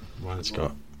 Mine's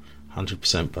got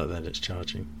 100%, but then it's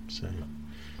charging. So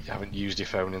You haven't used your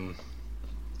phone in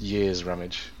years,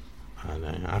 Ramage. I know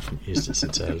I haven't used it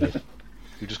since early.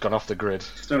 You've just gone off the grid.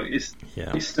 So he's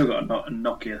still got a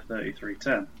Nokia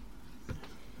 3310.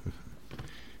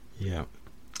 Yeah,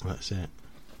 that's it.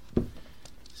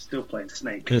 Still playing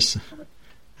Snake. It's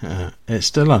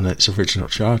still on its original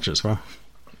charge as well.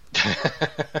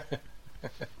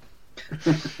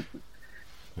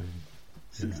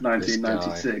 Since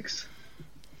 1996.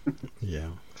 Yeah,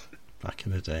 back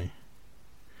in the day.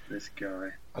 This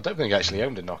guy. I don't think I actually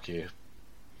owned a Nokia.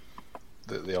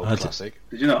 The old I did. classic.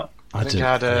 Did you not? I think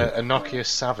I had a Nokia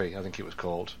Savvy, I think it was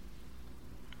called.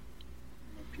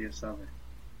 Nokia Savvy.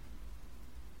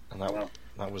 And that Wow.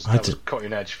 was I was did.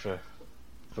 cutting edge for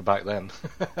back then.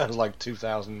 It was like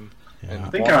 2000. Yeah. I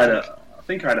think I had a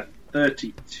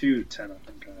 3210. I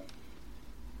think I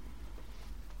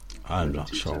had. I'm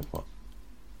not sure what.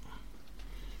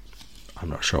 I'm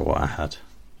not sure what I had,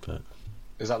 but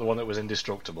Is that the one that was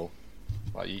indestructible?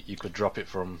 Like you could drop it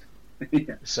from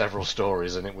Yeah. several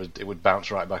stories and it would bounce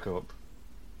right back up.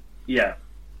 Yeah.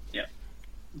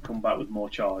 Come back with more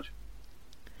charge.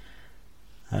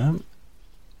 yeah.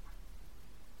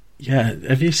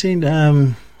 Have you seen?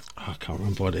 I can't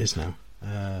remember what it is now.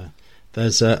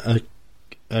 There's a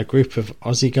group of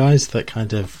Aussie guys that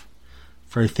kind of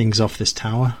throw things off this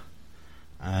tower.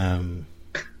 I'm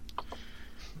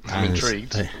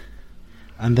intrigued.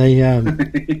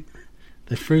 They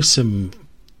threw some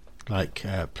like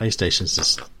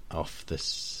PlayStations off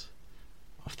this.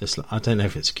 I don't know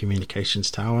if it's a communications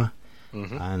tower,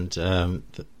 Mhm. and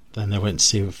then they went to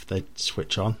see if they'd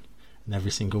switch on, and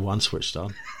every single one switched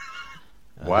on.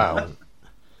 Wow.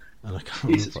 And I can't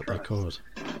remember Jesus what Christ. they're called.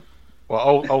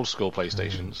 Well, old school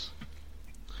PlayStations.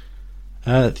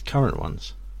 The current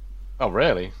ones. Oh,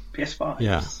 really? PS5.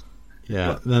 Yeah. Yeah.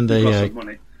 Look, Then it costs they some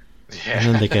money.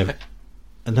 Yeah.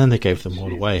 and then they gave them all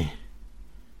Jeez. away.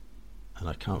 And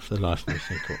I can't for the life of me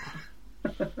think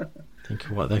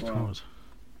of what they're Wow. called.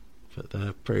 But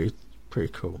they're pretty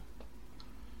cool.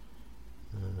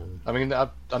 I mean, I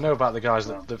know about the guys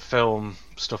Wow. that film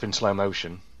stuff in slow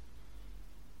motion.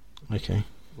 Okay.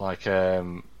 Like,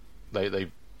 they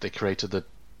created the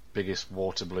biggest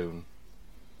water balloon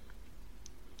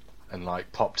and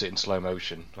like popped it in slow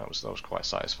motion. That was quite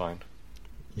satisfying.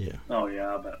 Yeah. Oh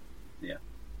yeah, I bet.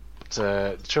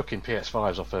 But, chucking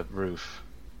PS5s off a roof.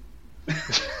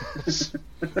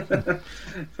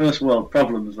 First world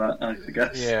problems, that I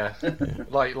guess. Yeah,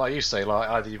 like you say, like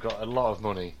either you've got a lot of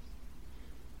money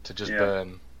to just Yeah.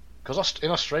 burn, because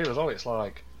in Australia as well, it's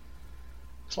like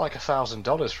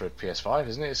 $1,000 for a PS5,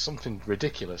 isn't it? It's something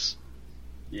ridiculous.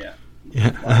 Yeah.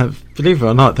 Yeah, believe it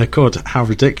or not, they're called How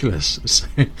Ridiculous. So.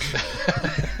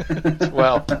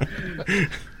 Well,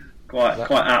 quite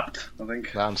apt, I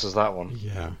think. that answers that one.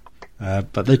 Yeah.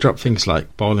 But they drop things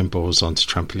like bowling balls onto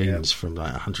trampolines from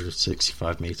like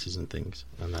 165 metres and things,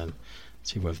 and then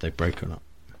see whether they break or not.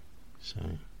 So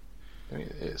I mean,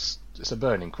 it's a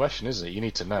burning question, isn't it? You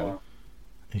need to know. Wow.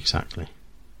 exactly.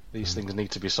 These things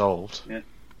need to be solved.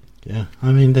 Yeah,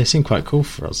 I mean they seem quite cool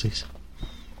for Aussies.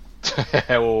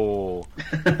 Oh,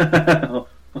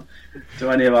 To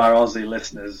any of our Aussie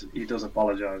listeners, he does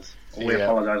apologise. We Yeah.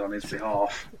 apologise on his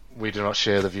behalf. we do not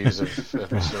share the views of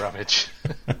Mr. Ramage.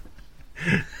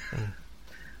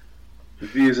 The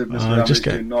views of Mr. I Ramage just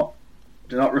do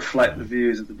not reflect the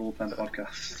views of the Bullpen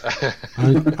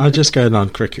podcast. I just going on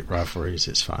cricket rivalries.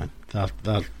 It's fine. They'll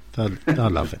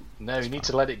love it. No, you need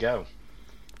to let it go.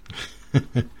 You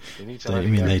need to let I it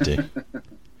mean go. they do.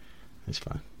 It's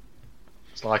fine.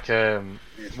 It's like,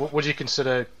 what would you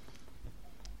consider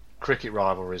cricket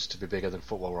rivalries to be bigger than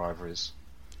football rivalries?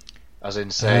 As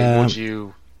in, say, would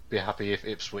you be happy if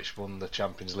Ipswich won the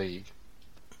Champions League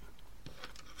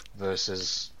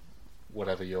versus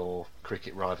whatever your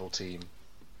cricket rival team?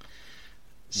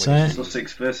 So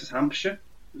Sussex versus Hampshire.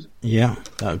 yeah,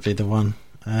 that would be the one.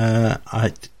 I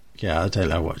don't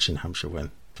like watching Hampshire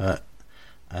win, but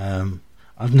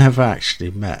I've never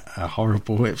actually met a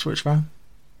horrible Ipswich fan.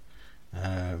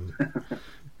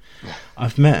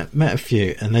 I've met a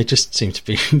few, and they just seem to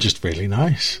be just really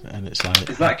nice. And it's like,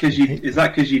 Is that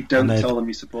because you don't tell them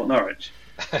you support Norwich?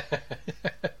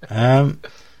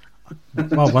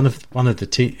 well, one of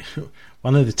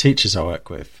the teachers I work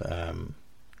with,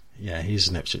 he's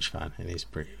an Ipswich fan, and he's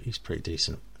pretty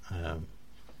decent.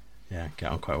 Get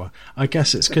on quite well. I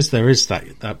guess it's because there is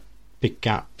that big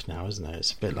gap now, isn't there?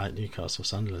 It's a bit like Newcastle,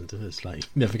 Sunderland. It's like you're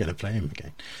never going to play him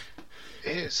again.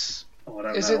 Is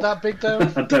Is it that big though?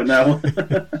 I don't know.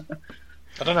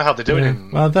 I don't know how they're doing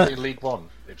in League One.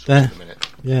 Ipswich at the minute.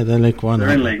 Yeah, they're League One. They're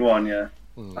in League One, yeah.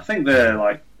 Hmm. I think they're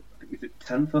like, is it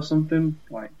 10th or something?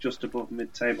 Like just above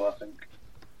mid-table, I think.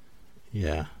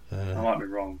 Yeah, I might be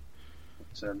wrong.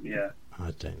 But, yeah.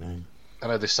 I don't know. I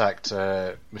know they sacked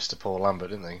Mr. Paul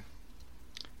Lambert, didn't they?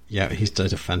 Yeah, he's done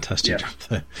a fantastic job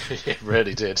there. He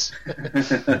really did.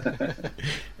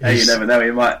 Hey, you never know.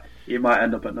 He might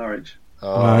end up at Norwich.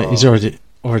 Well, he's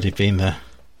already been there.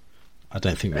 I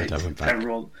don't think they'd have him back.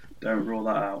 Don't rule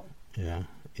that out. Yeah,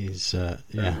 he's rule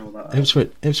that out.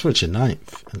 Ipswich are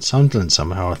 9th, and Sunderland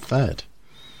somehow are 3rd.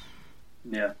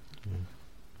 Yeah.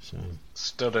 So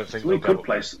Still don't think So we they'll could go.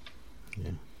 place yeah,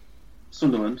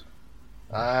 Sunderland.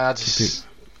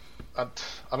 I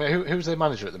mean, who's their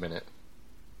manager at the minute?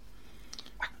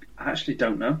 I actually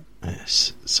don't know.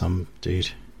 it's some dude.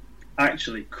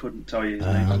 Actually, couldn't tell you his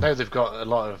I name. know they've got a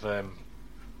lot of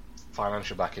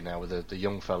financial backing now with the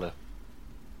young fella.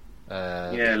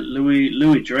 Yeah,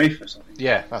 Louis Dreyfus, I think.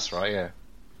 Yeah, that's right. Yeah,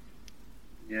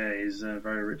 Yeah, he's a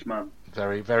very rich man.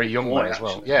 very very young Boy, one as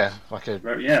well. actually. Yeah, like a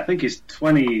Yeah, I think he's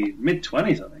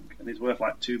mid-20s, I think, and he's worth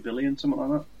like $2 billion, something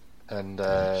like that.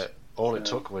 and all it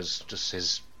took was just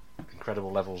his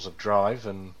incredible levels of drive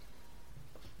and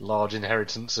large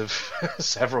inheritance of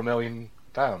several £1 million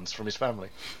from his family.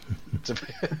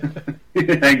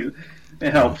 It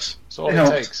helps. That's all It it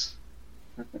helps.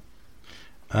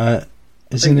 takes.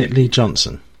 Isn't it Lee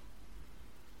Johnson?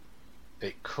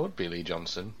 It could be Lee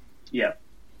Johnson. Yeah.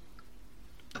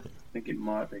 I think it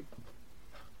might be.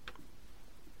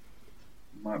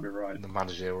 Might be right. The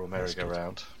managerial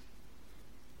merry-go-round.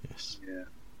 Yes. Yeah.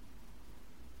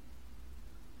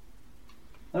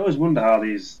 I always wonder how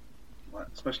these, like,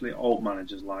 especially old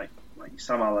managers like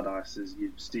Sam Allardyce's,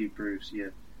 your Steve Bruce,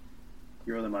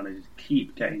 your other managers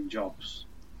keep getting jobs.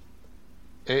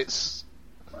 It's.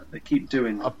 Like, they keep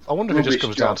doing. I wonder if it just rubbish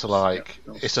comes down to jobs. like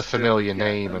They'll it's a still familiar get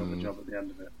name another and job at the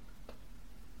end of it.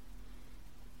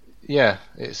 yeah,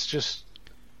 it's just.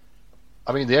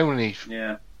 I mean, the only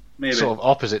Yeah, maybe. sort of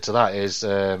opposite to that is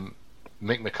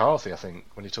Mick McCarthy. I think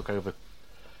when he took over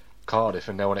Cardiff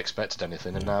and no one expected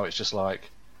anything, and now it's just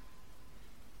like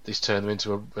he's turned them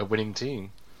into a winning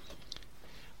team.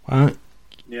 Well,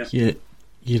 Yeah.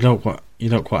 you know what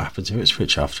happened to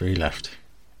Ipswich after he left,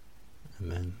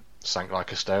 and then Sank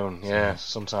like a stone. Yeah,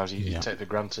 sometimes you Yeah. take for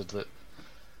granted that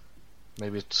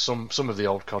maybe some of the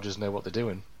old codgers know what they're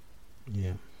doing.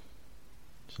 yeah.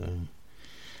 So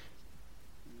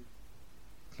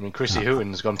I mean, Chrissy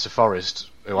Hooten's gone to Forest,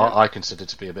 who I consider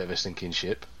to be a bit of a sinking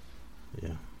ship,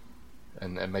 yeah,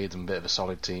 and made them a bit of a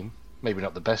solid team. Maybe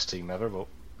not the best team ever, but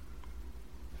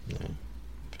yeah.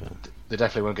 But, they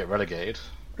definitely won't get relegated.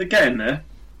 They're getting there.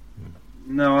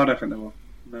 No, I don't think they will.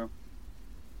 No.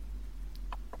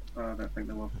 I don't think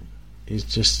they will. he's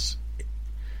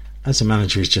as a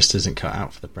manager, he just isn't cut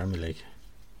out for the Premier League.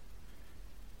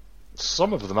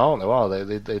 Some of them aren't, though, are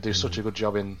they? They do such a good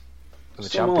job in the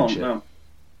Some Championship. aren't,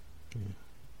 no.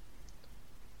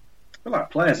 I like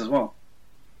players as well.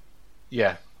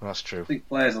 Yeah, that's true. I think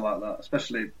players are like that,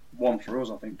 especially one for us.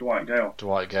 I think Dwight Gale.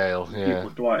 Dwight Gale, yeah.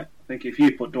 I think if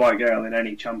you put Dwight Gale in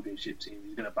any Championship team,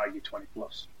 he's going to bag you 20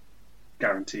 plus,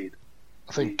 guaranteed.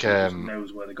 I think he just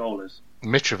knows where the goal is.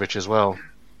 Mitrovic as well.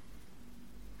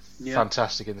 Yeah.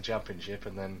 Fantastic in the Championship,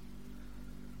 and then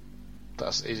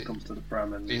comes to the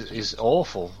Prem and he's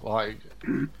awful. Like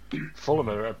Fulham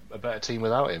are a better team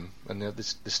without him, and they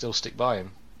still stick by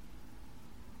him.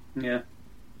 Yeah.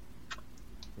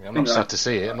 I'm not sad to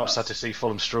see it. I'm not sad to see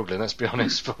Fulham struggling. Let's be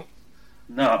honest. But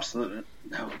no, absolutely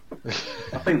no.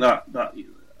 I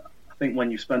think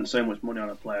when you spend so much money on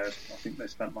a player, I think they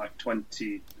spent like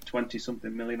 20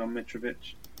 something million on Mitrovic.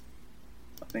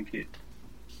 I think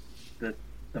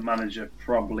the manager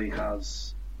probably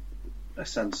has a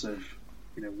sense of,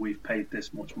 we've paid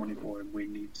this much money for him. We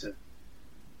need to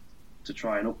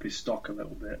try and up his stock a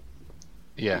little bit.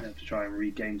 Yeah. To try and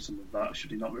regain some of that.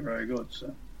 Should he not be very good?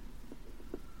 So.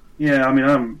 Yeah, I mean,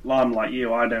 I'm like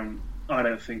you. I don't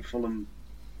think Fulham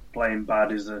playing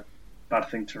bad is a bad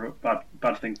thing for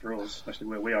us, especially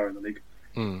where we are in the league.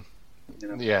 Mm.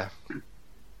 Yeah.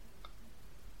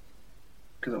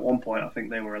 Because at one point I think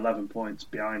they were 11 points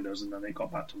behind us, and then they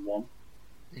got back to 1.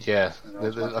 Yeah,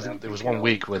 I think there was one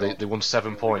week where they won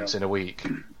 7 points in a week.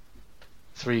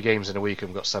 3 games in a week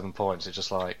and got 7 points. It's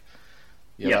just like,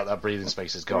 that breathing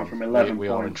space is gone. From 11 we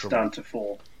are in points trouble. down to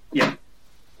 4. Yeah.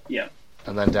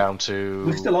 And then down to...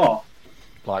 We still are.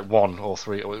 Like 1 or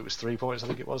 3, or it was 3 points, I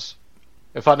think it was.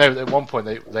 In fact, no, at one point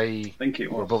they think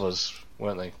it were was above us,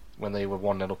 weren't they? When they were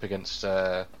 1-0 up against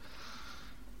Villa,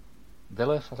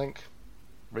 I think,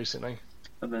 recently.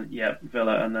 And then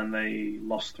Villa, and then they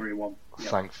lost 3-1.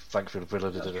 Thankfully,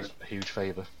 Villa did a huge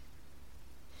favour.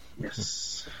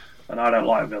 Yes, and I don't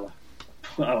like Villa.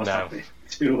 I was happy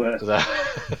for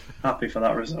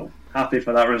that result. Happy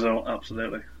for that result,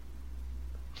 absolutely.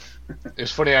 It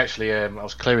was funny actually. I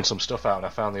was clearing some stuff out and I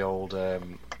found the old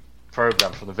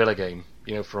programme from the Villa game.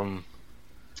 From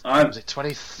was it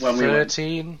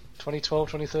 2013,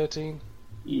 2012, 2013?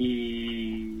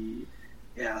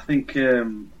 Yeah, I think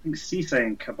Cisse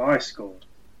and Cabaye scored.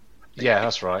 Yeah,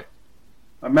 that's right.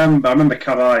 I remember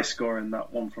Cabaye scoring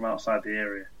that one from outside the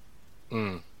area.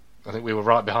 I think we were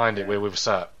right behind it where we were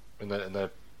sat in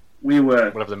the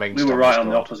whatever the main. We were right on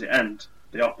the opposite end.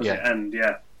 The opposite end,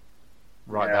 yeah.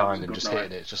 Right behind him, just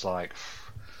hitting it. It's just like,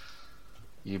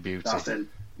 you beauty. That's it.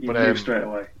 You knew straight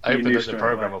away. I opened the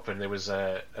programme up and there was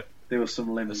there was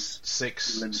some limbs.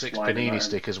 Six Panini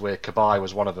stickers where Cabaye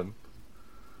was one of them.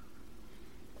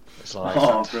 It's like,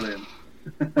 brilliant.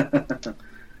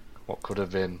 What could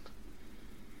have been?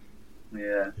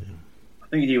 Yeah. I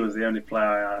think he was the only player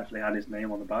I actually had his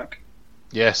name on the back.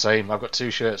 Yeah, same. I've got 2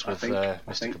 shirts with Mr.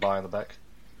 Cabaye on the back.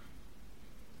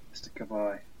 Mr.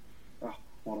 Cabaye. Oh,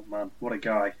 what a man. What a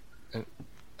guy.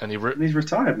 And he's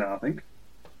retired now, I think.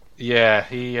 Yeah,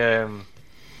 he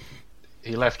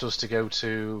left us to go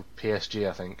to PSG,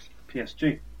 I think.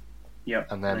 PSG. Yeah.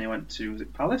 And then he went to, was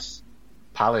it Palace?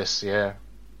 Palace, yeah.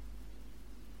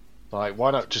 Like,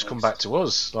 why not just come back to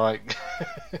us? Like,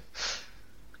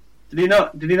 Did he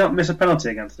not miss a penalty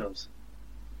against us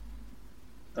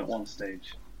at one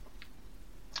stage?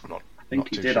 I think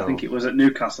he did. Sure. I think it was at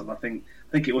Newcastle. I think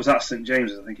it was at St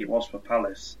James's. I think it was for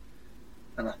Palace,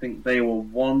 and I think they were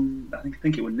 1. I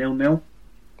think it was 0-0.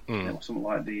 It was something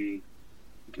like I think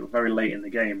it was very late in the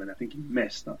game, and I think he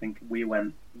missed. I think we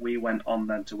went on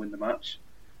then to win the match,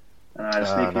 and I had a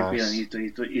sneaky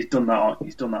feeling he's done that.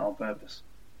 He's done that on purpose.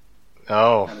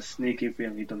 Oh, I had a sneaky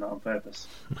feeling he'd done that on purpose.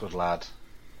 Good lad.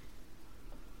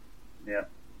 Yeah.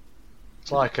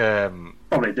 It's like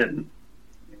probably didn't.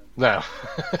 No.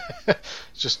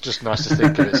 It's just nice to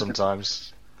think of it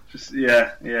sometimes.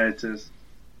 Yeah, it is.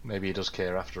 Maybe he does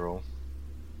care after all.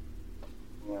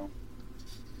 Well,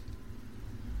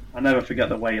 I never forget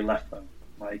the way he left though.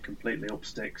 Like, he completely up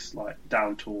sticks, like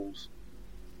down tools,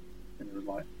 and he was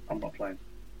like, "I'm not playing."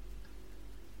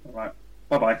 All right,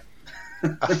 bye.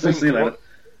 I think see you later.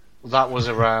 That was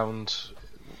around.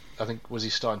 I think was he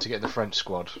starting to get in the French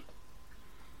squad?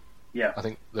 Yeah, I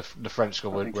think the French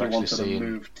squad were actually seeing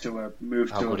move to a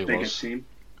bigger team.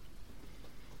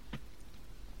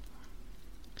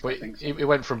 But it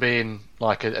went from being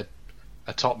like a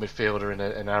top midfielder in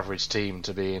an average team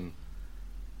to being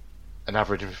an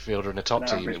average midfielder in a top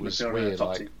team. It was weird.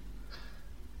 Like,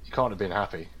 you can't have been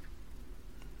happy.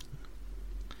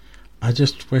 I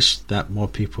just wish that more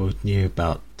people knew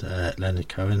about Leonard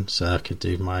Cohen, so I could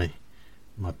do my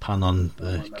my pun on the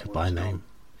that goodbye was name,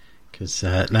 because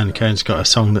Leonard Cohen's got a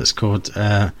song that's called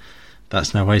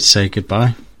 "That's No Way to Say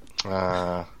Goodbye."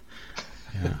 Yeah,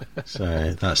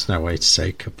 so that's no way to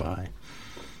say goodbye.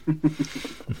 I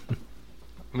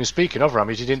mean, speaking of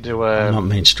Ramage, you didn't do not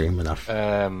mainstream enough.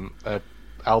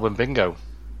 Album bingo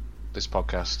this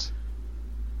podcast.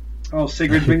 Oh,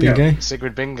 Sigrid Bingo.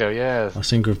 Sigrid Bingo, yeah. Oh,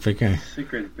 Sigrid Bingo.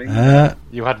 Sigrid Bingo.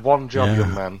 You had one job,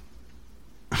 young man.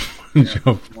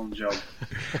 One job.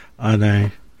 I know.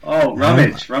 Oh,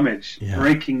 Ramage. Yeah.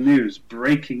 Breaking news. The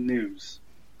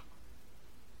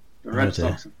Red Oh, dear.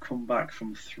 Sox have come back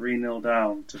from 3-0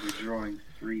 down to be drawing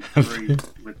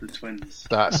 3-3 with the Twins.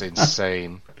 That's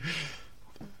insane.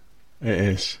 It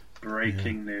is.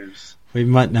 Breaking news. We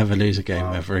might never lose a game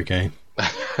Wow. ever again.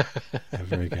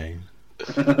 Ever again.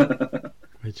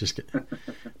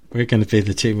 We're going to be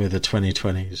the team of the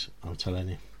 2020s, I'm telling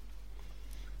you.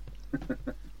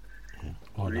 Yeah,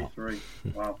 or not. 3-3.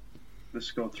 Wow. They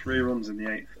scored 3 runs in the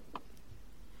 8th.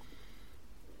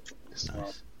 It's Wow.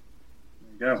 nice.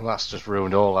 There you And go. that's just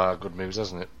ruined all our good moves,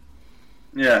 hasn't it?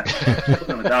 Yeah. Put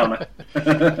them down.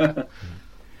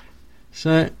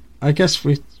 So I guess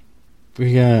we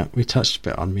touched a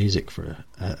bit on music for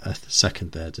a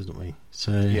second there, didn't we?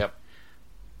 So Yep.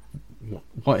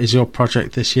 what is your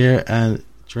project this year, and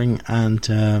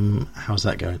how's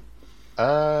that going?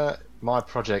 My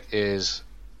project is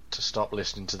to stop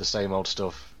listening to the same old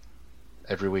stuff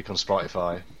every week on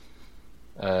Spotify,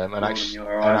 and Broaden your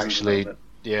horizons a actually, little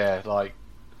bit. yeah, like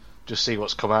just see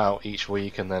what's come out each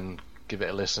week and then give it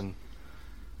a listen,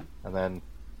 and then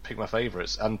pick my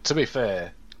favourites. And to be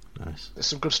fair, Nice. there's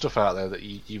some good stuff out there that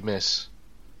you miss.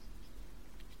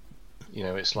 You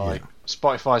know, it's like Yeah.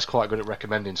 Spotify's quite good at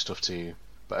recommending stuff to you,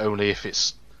 but only if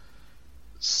it's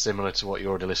similar to what you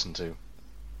already listened to.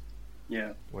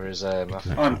 Yeah. Whereas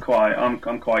Exactly. I'm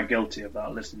quite guilty of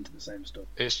that, listening to the same stuff.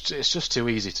 it's just too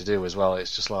easy to do as well.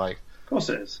 It's just like Of course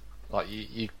it is.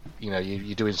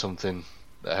 you're doing something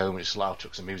at home and it's just like, I'll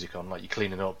chuck some music on, like you're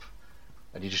cleaning up,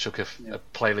 and you just chuck a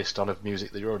playlist on of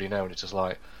music that you already know, and it's just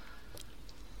like,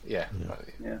 Yeah.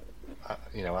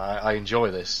 I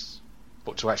enjoy this,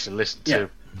 but to actually listen to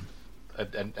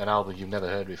an album you've never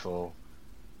heard before,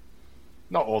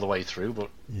 not all the way through, but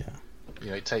Yeah.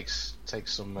 it takes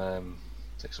some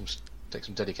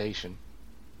dedication.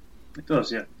 It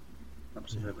does, yeah.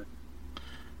 Absolutely.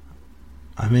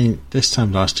 I mean, this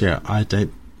time last year, I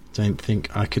don't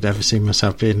think I could ever see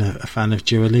myself being a fan of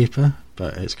Dua Lipa,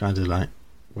 but it's kind of like,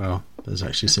 well, there's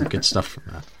actually some good stuff from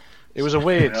that. It was a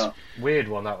weird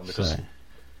one, that one, because So,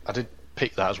 I did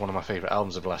pick that as one of my favourite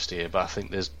albums of last year, but I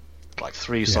think there's like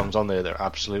 3 songs on there that are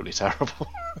absolutely terrible.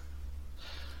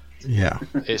 yeah.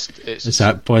 It's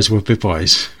that Boys Will Be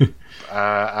Boys?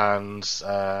 and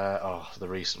the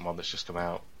recent one that's just come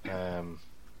out.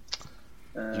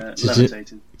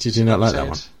 Levitating. Did you not like that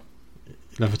one? Is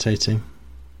Levitating?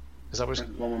 that what it's...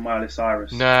 One with Miley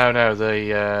Cyrus. No,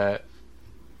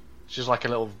 it's just like a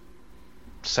little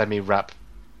semi-rap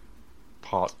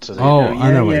part to the... Oh,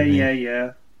 I know what you mean.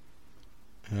 Yeah.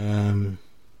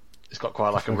 It's got quite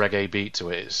like a reggae beat to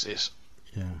it.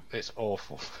 It's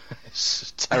awful.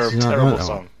 It's a terrible, Did you not terrible like that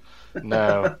song.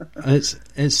 No.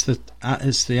 It's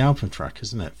the album track,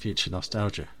 isn't it? Future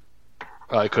Nostalgia.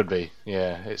 Oh, it could be.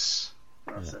 Yeah, it's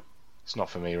That's it. it's not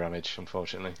for me, Ramage,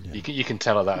 unfortunately. Yeah. You can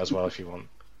tell her that as well if you want.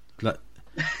 Like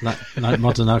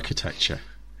modern architecture.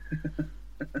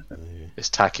 It's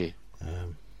tacky.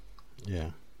 Yeah.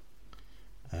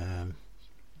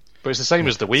 But it's the same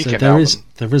as the Weekend so album.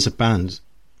 there is a band.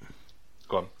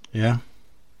 Go on. Yeah.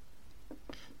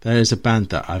 There is a band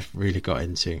that I've really got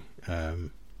into,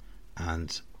 and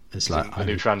it's like The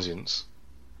New Transients.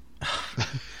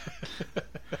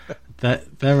 they're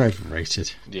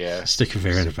overrated. Yeah. Stick of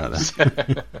hearing about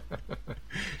that.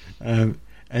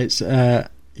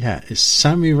 It's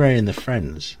Sammy Ray and the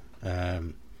Friends.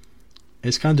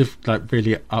 It's kind of like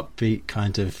really upbeat,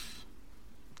 kind of.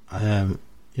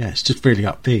 It's just really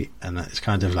upbeat, and it's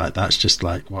kind of like that's just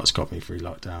like what's got me through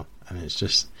lockdown, and it's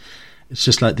just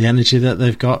like the energy that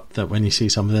they've got. That when you see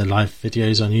some of their live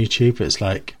videos on YouTube, it's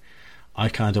like I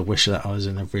kind of wish that I was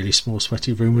in a really small,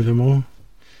 sweaty room with them all.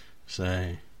 So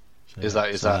Is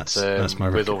that that's my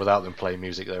with or without them playing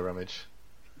music there, Ramage?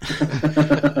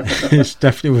 It's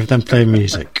definitely with them playing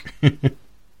music.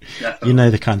 You know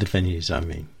the kind of venues I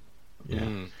mean. Yeah.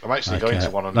 I'm actually Like, going to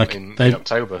one in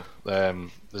October.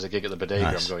 There's a gig at the Bodega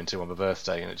Nice. I'm going to on my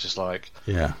birthday, and it's just like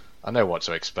Yeah. I know what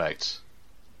to expect.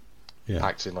 Yeah.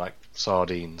 Packed in like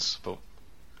sardines, but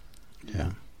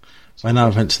Yeah. When I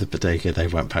went to the Bodega, they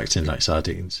weren't packed in like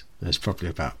sardines. There's probably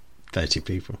about 30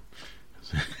 people.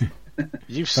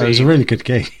 you've So it was a seen really good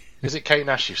gig. Is it Kate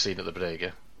Nash you've seen at the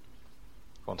Bodega?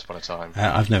 Once upon a time.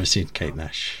 I've never seen Kate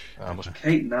Nash.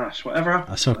 Kate Nash, whatever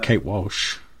happened? I saw Kate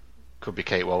Walsh. Could be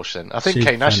Kate Walsh then. I think She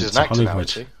Kate Nash went is an to actor now, Hollywood.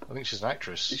 isn't she? I think she's an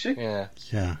actress. Is she? Yeah.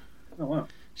 Yeah. Oh wow.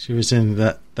 She was in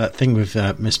that thing with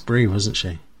Miss Brie, wasn't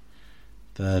she?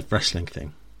 The wrestling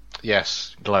thing.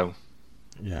 Yes, Glow.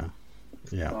 Yeah.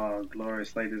 Yeah. Oh,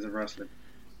 Glorious Ladies of Wrestling.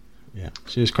 Yeah.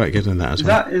 She was quite good in that as Is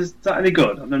well. that any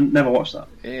good? I've never watched that.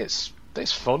 It's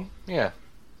fun, yeah.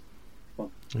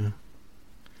 Fun. Yeah.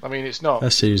 I mean, it's not. Her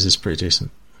series is pretty decent.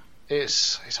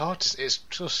 It's hard.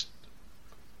 It's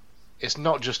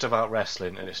not just about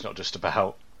wrestling, and it's not just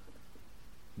about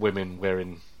women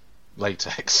wearing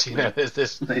latex. You know,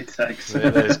 there's Latex.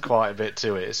 there's quite a bit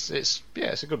to it.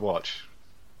 It's a good watch.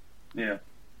 Yeah.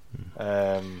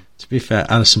 To be fair,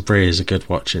 Alison Brie is a good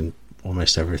watch in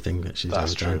almost everything that she's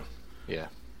That's ever true. done. Yeah,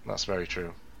 that's very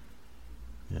true.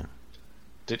 Yeah.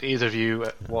 Did either of you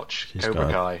watch she's Cobra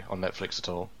got Kai on Netflix at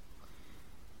all?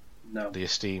 No. The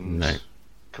esteemed No.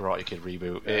 Karate Kid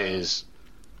reboot. It is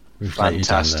We've let you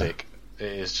down there. fantastic.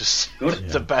 It is just Good.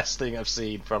 the best thing I've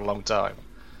seen for a long time.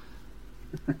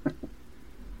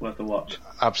 Worth a watch.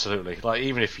 Absolutely. Like,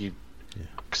 even if you... Yeah.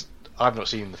 'cause I've not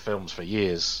seen the films for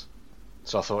years,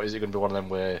 so I thought, is it going to be one of them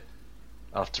where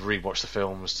I have to rewatch the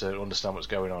films to understand what's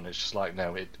going on? It's just like,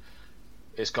 no,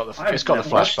 it's got the I've never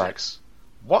watched flashbacks.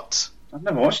 What? I've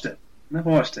never watched it. Never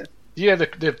watched it. Yeah,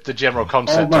 the general Hold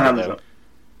concept my of it, hands though. up.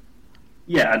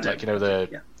 Yeah, I do. Like, you know,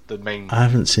 the main... I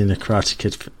haven't seen a Karate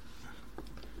Kid.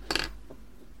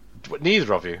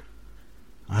 Neither of you?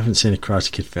 I haven't seen a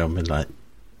Karate Kid film in like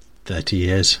 30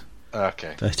 years.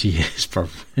 Okay. 30 years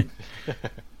probably.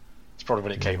 It's probably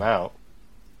when it came out.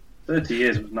 30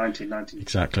 years was 1991.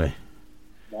 Exactly.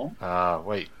 Ah,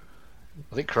 wait.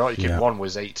 I think Karate Kid Yeah. 1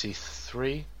 was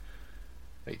 83?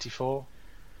 84?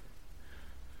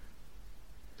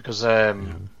 Because So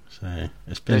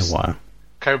it's been This- a while.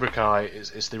 Cobra Kai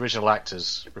is the original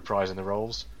actors reprising the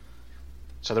roles.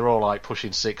 So they're all like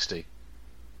pushing 60.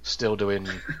 Still doing...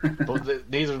 but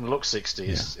neither of them look 60.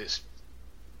 It's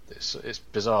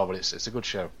bizarre, but it's a good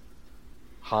show.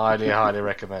 Highly, highly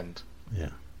recommend. Yeah.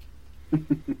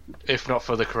 If not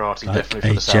for the karate, Like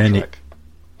definitely for the a journey-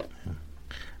 soundtrack.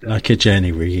 Like a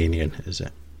Journey reunion, is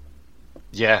it?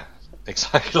 Yeah,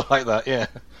 exactly like that. Yeah,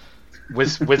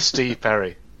 with Steve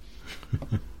Perry.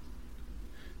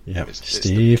 Yeah. It's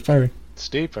Steve Perry.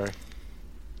 Steve Perry.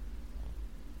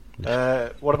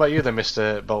 What about you then,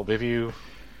 Mr. Bolby? Have you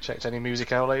checked any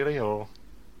music out lately, or?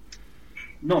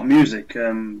 Not music.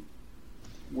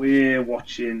 We're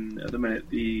watching at the minute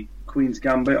the Queen's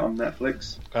Gambit on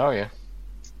Netflix. Oh yeah.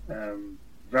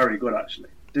 Very good, actually.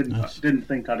 Nice. Didn't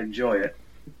think I'd enjoy it,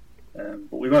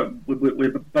 but we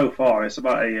both are. It's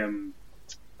about an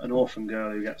orphan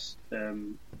girl who gets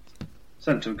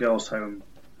sent to a girls' home,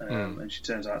 and she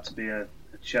turns out to be a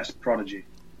chess prodigy.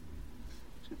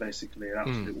 She's basically an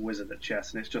absolute wizard at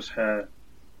chess, and it's just her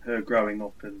growing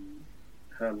up and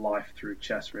her life through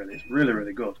chess. Really, it's really,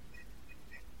 really good.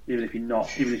 Even if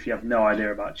you have no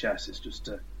idea about chess, it's just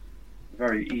a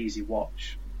very easy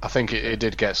watch. I think it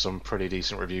did get some pretty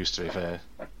decent reviews, to be fair.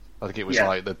 I think it was Yeah.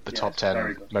 like the Yeah, top it's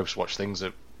very 10 good. most watched things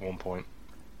at one point.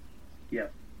 Yeah,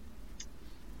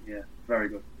 very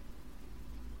good.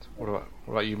 What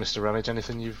about you, Mr. Ramage?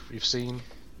 Anything you've seen?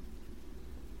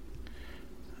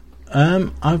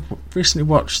 I've recently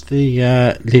watched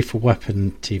the Lethal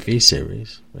Weapon TV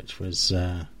series, which was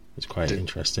quite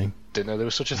interesting. Didn't know there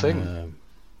was such a thing.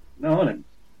 No, I didn't.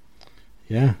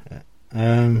 Yeah.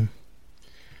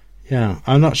 Yeah,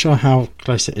 I'm not sure how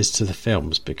close it is to the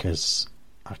films because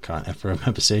I can't ever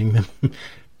remember seeing them.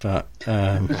 But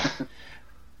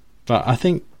I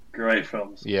think Great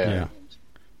films. Yeah.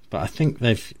 but I think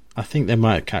they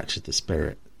might have captured the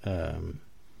spirit.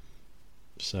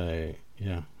 So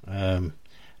yeah,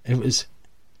 it's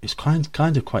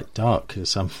kind of quite dark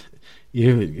because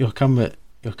you'll come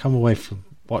away from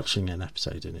watching an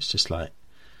episode and it's just like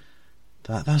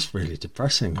that's really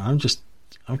depressing. I'm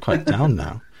quite down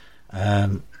now.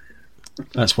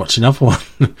 Let's watch another one.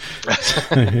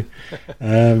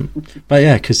 But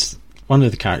yeah, because one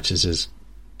of the characters is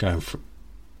going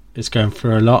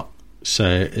through a lot, so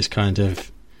it's kind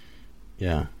of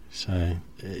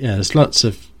there's lots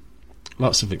of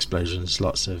explosions,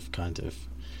 lots of kind of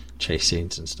chase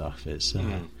scenes and stuff. It's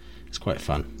quite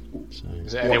fun. So,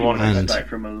 Is there anyone? And- expect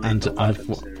from a and Lethal I've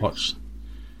Weapon series? watched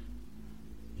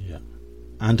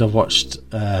I've watched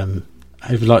over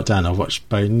lockdown I watched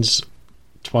Bones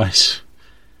twice.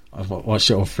 I've watched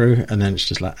it all through and then it's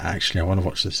just like actually I want to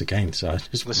watch this again, so I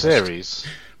just The series?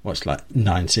 watched like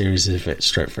 9 series of it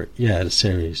straight through. Yeah, the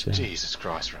series. Yeah. Jesus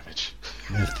Christ, Ravage.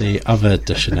 With the other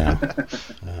Deschanel.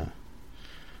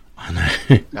 I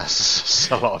know. That's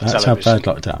a lot of That's television. how bad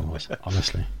lockdown was,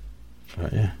 honestly.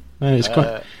 But yeah, no, it's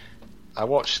quite. I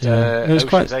watched Yeah, it was Ocean's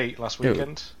quite- 8 last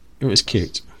weekend. It was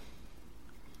cute.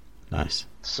 Nice.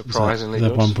 Surprisingly the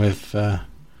good. one with.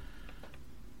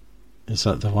 Is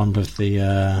that the one with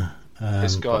the?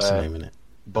 It's got, what's the name in it?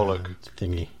 Bullock,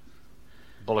 Thingy.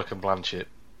 Bullock and Blanchett,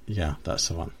 Yeah, that's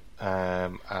the one.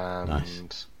 and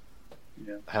Nice.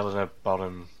 Yeah. Helena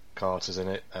Bonham Carter's in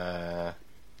it, Yeah.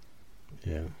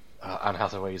 Anne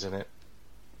Hathaway's in it.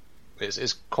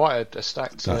 It's quite a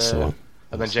stacked. That's the one.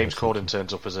 And then That's James what I Corden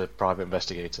turns up as a private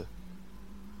investigator.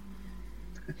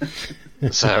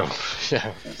 So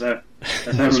yeah,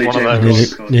 There's only one of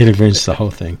James those. Corden. Nearly ruins the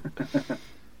whole thing.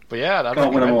 but yeah, I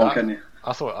Can't win them all, recommend can that. you?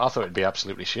 I thought it'd be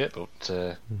absolutely shit,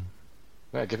 but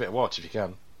yeah, give it a watch if you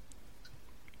can.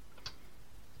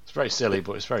 It's very silly,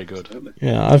 but it's very good. Absolutely.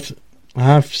 Yeah, I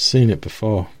have seen it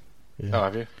before. Oh, Yeah.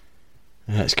 have you?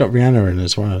 It's got Rihanna in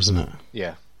as well, isn't it?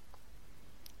 Yeah.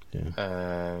 Yeah.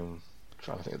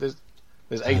 Trying to think. There's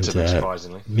 8 of them, And,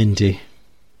 surprisingly. Mindy.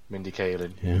 Mindy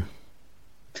Kaling. Yeah.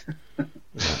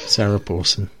 Sarah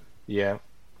Paulson. Yeah.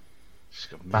 She's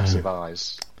got massive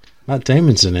eyes. Matt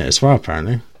Damon's in it as well,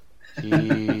 apparently.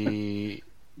 He.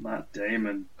 Matt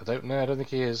Damon. I don't know. I don't think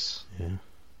he is. Yeah.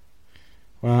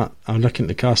 Well, I'm looking at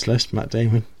the cast list. Matt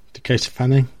Damon, Dakota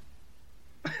Fanning.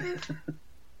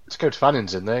 Dakota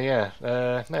Fanning's in there. Yeah.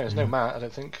 No, there's no Matt. I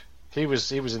don't think he was.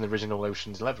 He was in the original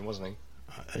Ocean's 11, wasn't he?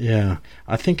 Yeah,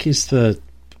 I think he's the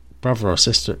brother or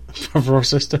sister. Brother or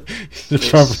sister? The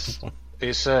It's- brother.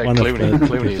 It's One of Clooney. the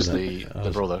Clooney people is that- the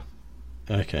brother.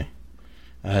 Okay.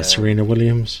 Serena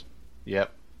Williams.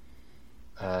 Yep.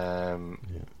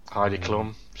 Heidi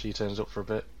Klum. She turns up for a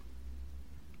bit.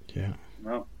 Yeah.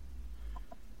 No.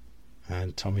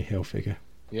 And Tommy Hilfiger.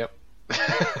 Yep.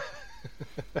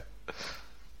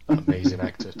 Amazing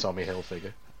actor, Tommy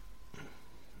Hilfiger.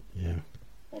 Yeah.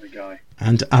 What a guy.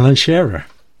 And Alan Shearer.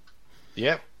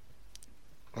 Yep.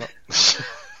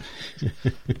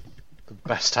 The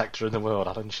best actor in the world,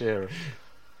 Alan Shearer.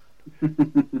 I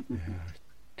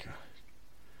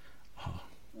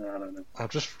don't know. I've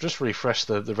just refreshed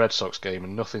the Red Sox game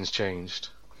and nothing's changed.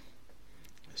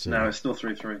 So, No, it's still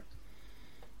 3-3.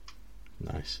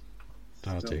 nice.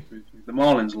 That'll Still do. 3-3. The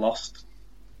Marlins lost.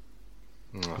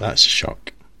 Oh, That's a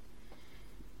shock.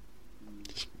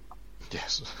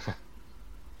 yes.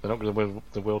 They're not going to win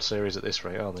the World Series at this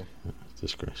rate, are they?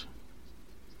 Disgrace.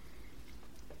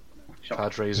 Shock.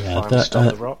 Padres have Yeah, finally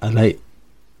stopped the rock. a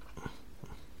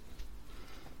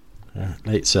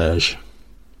late surge.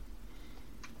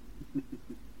 I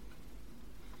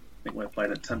think we're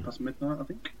playing at 10 past midnight, I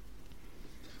think.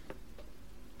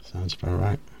 Sounds about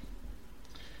right.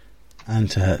 And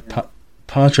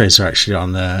Padres are actually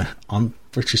on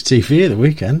British TV at the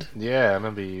weekend. Yeah, I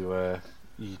remember you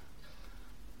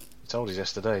told us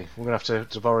yesterday. We're going to have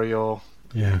to borrow your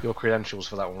credentials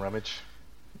for that one, Ramage.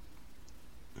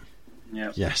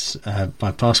 Yeah. Yes,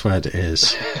 my password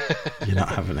is you're not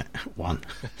having it. 1.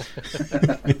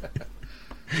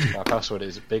 My password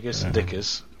is biggest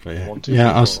dickers. But yeah, 1, 2,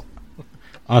 yeah, 3, 4.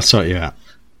 I'll sort you out.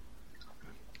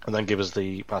 And then give us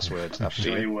the password after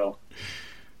Sure you. you will.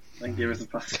 Then give us the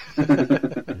pass.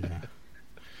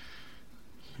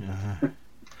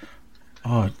 Oh,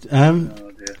 Oh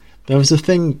dear. there was a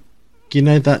thing, you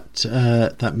know,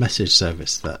 that message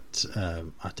service that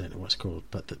I don't know what's called,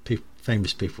 but that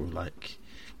famous people like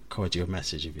record you a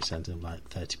message if you send them like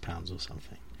 £30 or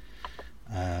something.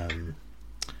 I have no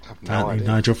Apparently, idea.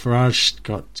 Nigel Farage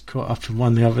got caught up in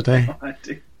one the other day. I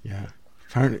do. Yeah,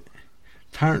 No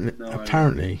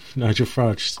apparently, Nigel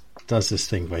Farage does this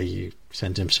thing where you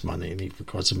send him some money and he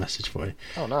records a message for you.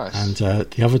 Oh, nice. And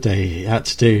the other day he had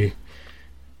to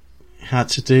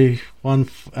do one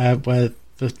where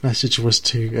the message was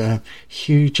to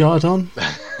Hugh Jardon.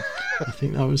 I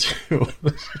think that was who it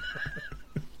was.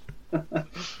 And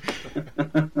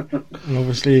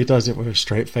obviously he does it with a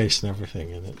straight face and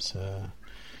everything, and it's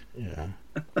yeah.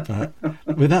 But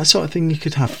with that sort of thing, you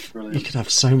could have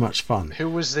so much fun. Who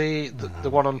was the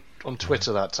one on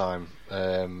Twitter that time?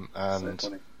 So And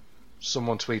funny.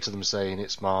 someone tweeted them saying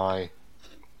it's my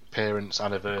parents'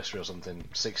 anniversary or something,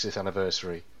 60th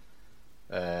anniversary.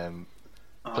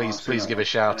 Please give a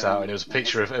shout out. And it was a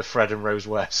picture of Fred and Rose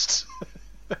West.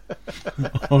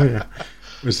 Oh yeah,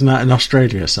 wasn't that in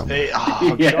Australia somewhere?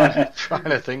 I'm Yeah. trying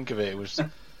to think of it. It was.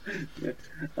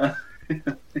 I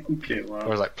think it was. I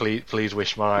was like, please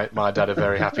wish my dad a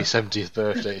very happy 70th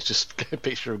birthday. It's just a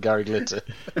picture of Gary Glitter.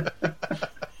 I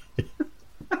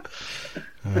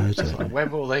don't know. Like, when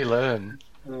will they learn?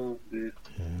 Oh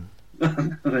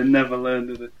They never learned,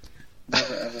 did it?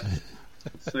 Never ever.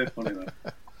 So funny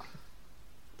though.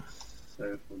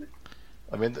 So funny.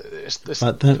 I mean,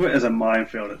 Twitter's a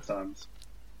minefield at times.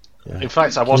 Yeah. In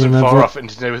fact, I wasn't far off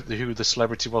to know who the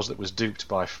celebrity was that was duped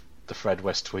by the Fred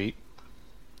West tweet.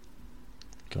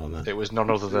 Go on then. It was none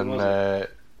other than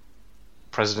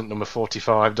President number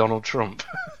 45, Donald Trump.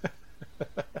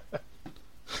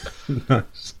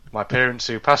 Nice. My parents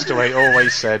who passed away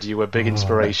always said you were a big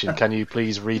inspiration. Can you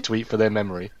please retweet for their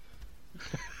memory?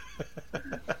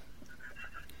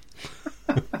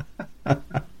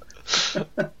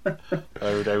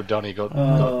 Oh, Donny got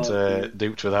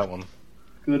duped with that one.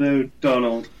 Good old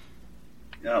Donald.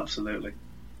 Yeah, absolutely.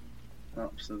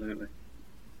 Absolutely.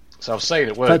 So I was saying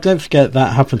it But worked. don't forget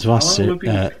that happened to us How long too.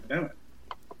 have you been doing it?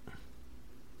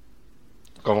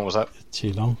 Go on, what was that?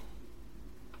 Too long.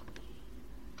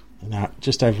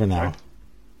 Just over an hour.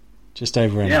 Just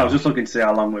over an Yeah, I hour. was just looking to see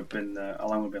how long we've been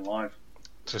live.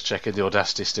 Just checking the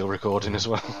Audacity's still recording as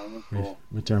well.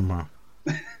 We're doing well.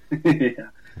 Yeah.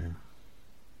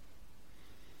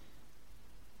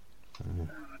 Oh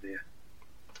dear.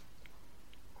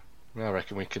 I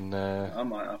reckon we can. I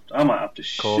might have to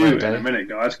Call shoot it a in day. a minute,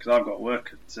 guys, because I've got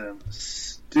work at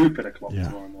stupid o'clock Yeah.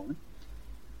 tomorrow morning.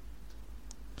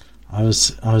 I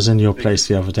was in your place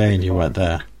the other day and you weren't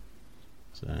there.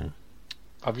 So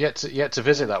I've yet to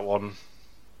visit that one,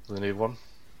 the new one.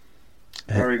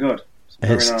 Very good.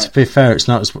 Very nice. to be fair, it's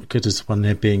not as good as the one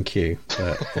near B&Q,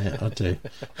 but yeah, I'll do.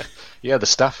 Yeah, the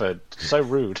staff are so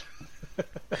rude.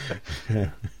 Yeah.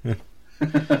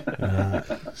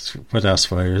 What else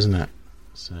for you, isn't it?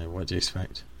 So what do you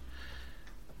expect?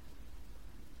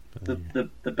 But,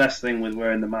 The best thing with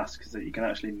wearing the mask is that you can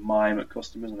actually mime at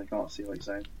customers and they can't see what you're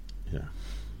saying. yeah.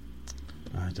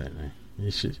 I don't know.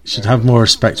 You should have more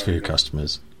respect for your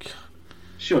customers.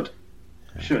 Should,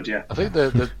 yeah. I think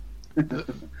the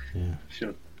Yeah.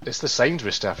 Should. it's the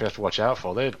Sainsbury's staff you have to watch out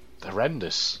for. They're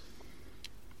horrendous.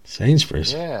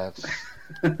 Sainsbury's. Yeah,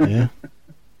 Yeah.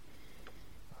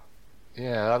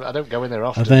 yeah. I don't go in there Are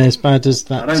often. they as bad as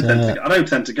that? I don't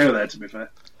tend to go there, to be fair.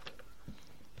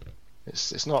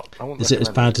 It's not. I wouldn't Is it as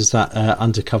recommend bad as that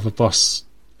Undercover Boss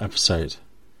episode?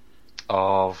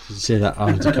 Oh, Did you see that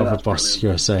Undercover That's Boss brilliant.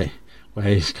 USA, where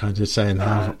he's kind of saying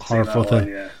how I've seen horrible that one,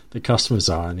 yeah. the customers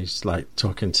are, and he's like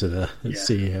talking to the Yeah.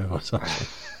 CEO or something.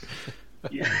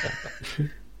 Yeah.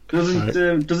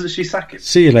 Doesn't she sack him?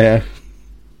 See you later.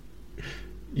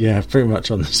 Yeah, pretty much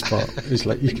on the spot. He's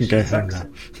like, you can go home now.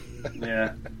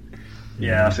 Yeah.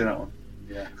 Yeah, I've seen that one.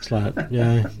 Yeah. It's like,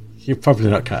 yeah, you're probably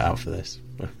not cut out for this.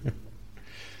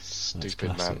 stupid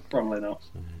classic. man. Probably not.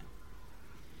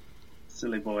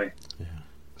 Silly boy.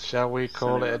 Shall we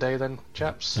call it a day then,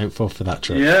 chaps? Don't fall for that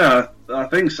trick. Yeah, I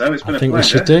think so. It's been I a think we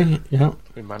pleasure. should do. Yeah.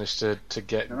 We managed to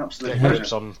get An absolute grips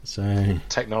pleasure. on So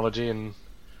technology, and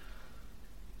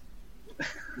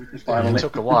Finally. it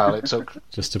took a while. It took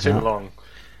just too about. long.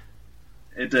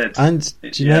 It did. And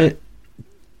do you know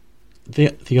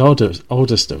the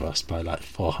oldest of us by like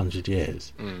 400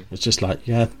 years? Mm. was just like,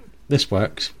 yeah, this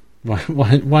works. Why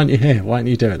aren't you here? Why aren't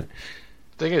you doing it?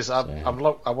 Thing is, I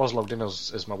So- was logged in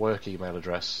as my work email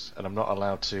address, and I'm not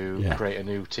allowed to Yeah. create a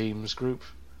new Teams group.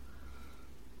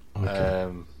 Okay.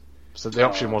 So the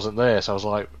option wasn't there. So I was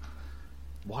like,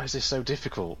 "Why is this so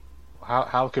difficult?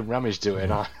 How can Ramage do it?"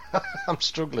 And I'm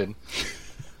struggling.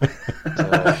 No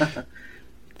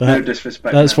That-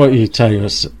 disrespect. that's now. what you tell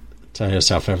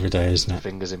yourself every day, isn't it?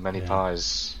 Fingers in many Yeah.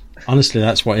 pies. Honestly,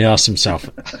 that's what he asks himself.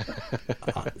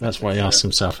 That's what he asks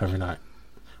himself every night.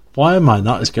 Why am I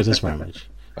not as good as Ramage?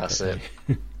 That's it.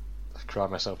 I cry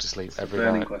myself to sleep every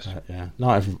Burning night. question. Yeah,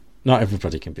 not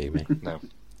everybody can be me. No,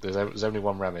 there's only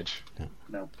one Ramage,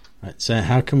 No, Right, so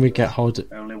how can we get hold?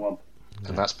 only one.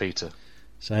 and that's Peter.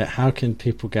 So how can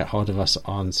people get hold of us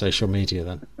on social media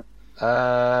then?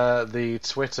 The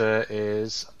Twitter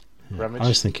is Ramage. I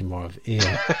was thinking more of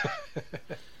Ian.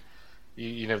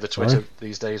 You know the Twitter Sorry?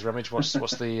 these days, Ramage. What's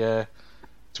the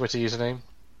Twitter username?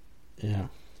 Yeah.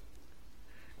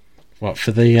 What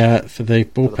for the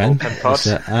bullpen? bullpen pod. Is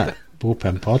it at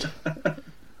bullpen pod?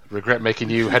 Regret making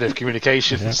you head of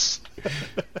communications.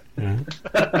 Yeah.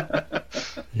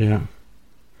 Yeah.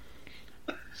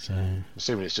 So I'm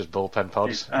assuming it's just bullpen pod.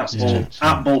 It's at, Yeah.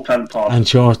 at Bullpen Pod.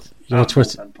 and your At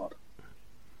Twitter. Bullpen Pod.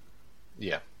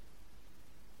 Yeah.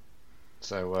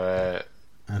 So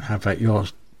And how about your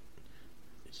At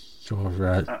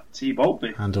T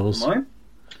Boltby. handles? Mine.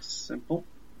 Simple.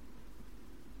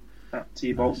 At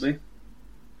T Boltby.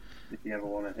 If you ever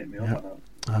want to hit me Yeah. up,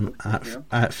 I'm Yeah.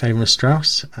 at Famous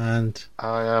Strauss, and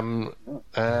I am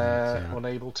Yeah.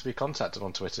 unable to be contacted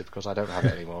on Twitter because I don't have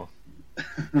it anymore.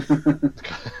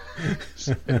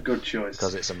 Good choice.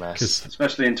 Because it's a mess.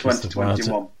 Especially in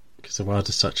 2021. Because the wild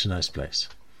is such a nice place.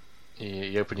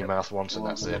 You open your mouth once and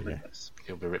that's it.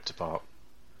 You'll be ripped apart.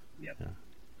 Yeah.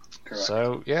 Correct.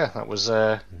 So, that was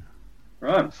a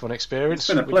fun experience. It's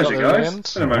been a pleasure, guys.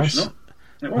 It's been emotional.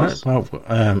 It was. Well,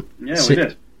 we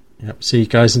did. Yep. See you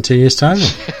guys in 2 years' time.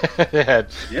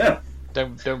 Yeah.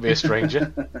 Don't be a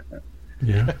stranger.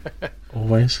 Yeah.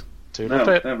 Always.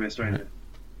 Don't be a stranger.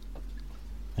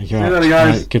 Thank you. See you later,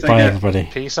 guys. Goodbye, everybody.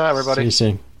 Peace out, everybody. See you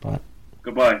soon. Bye.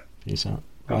 Goodbye. Peace out.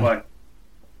 Goodbye.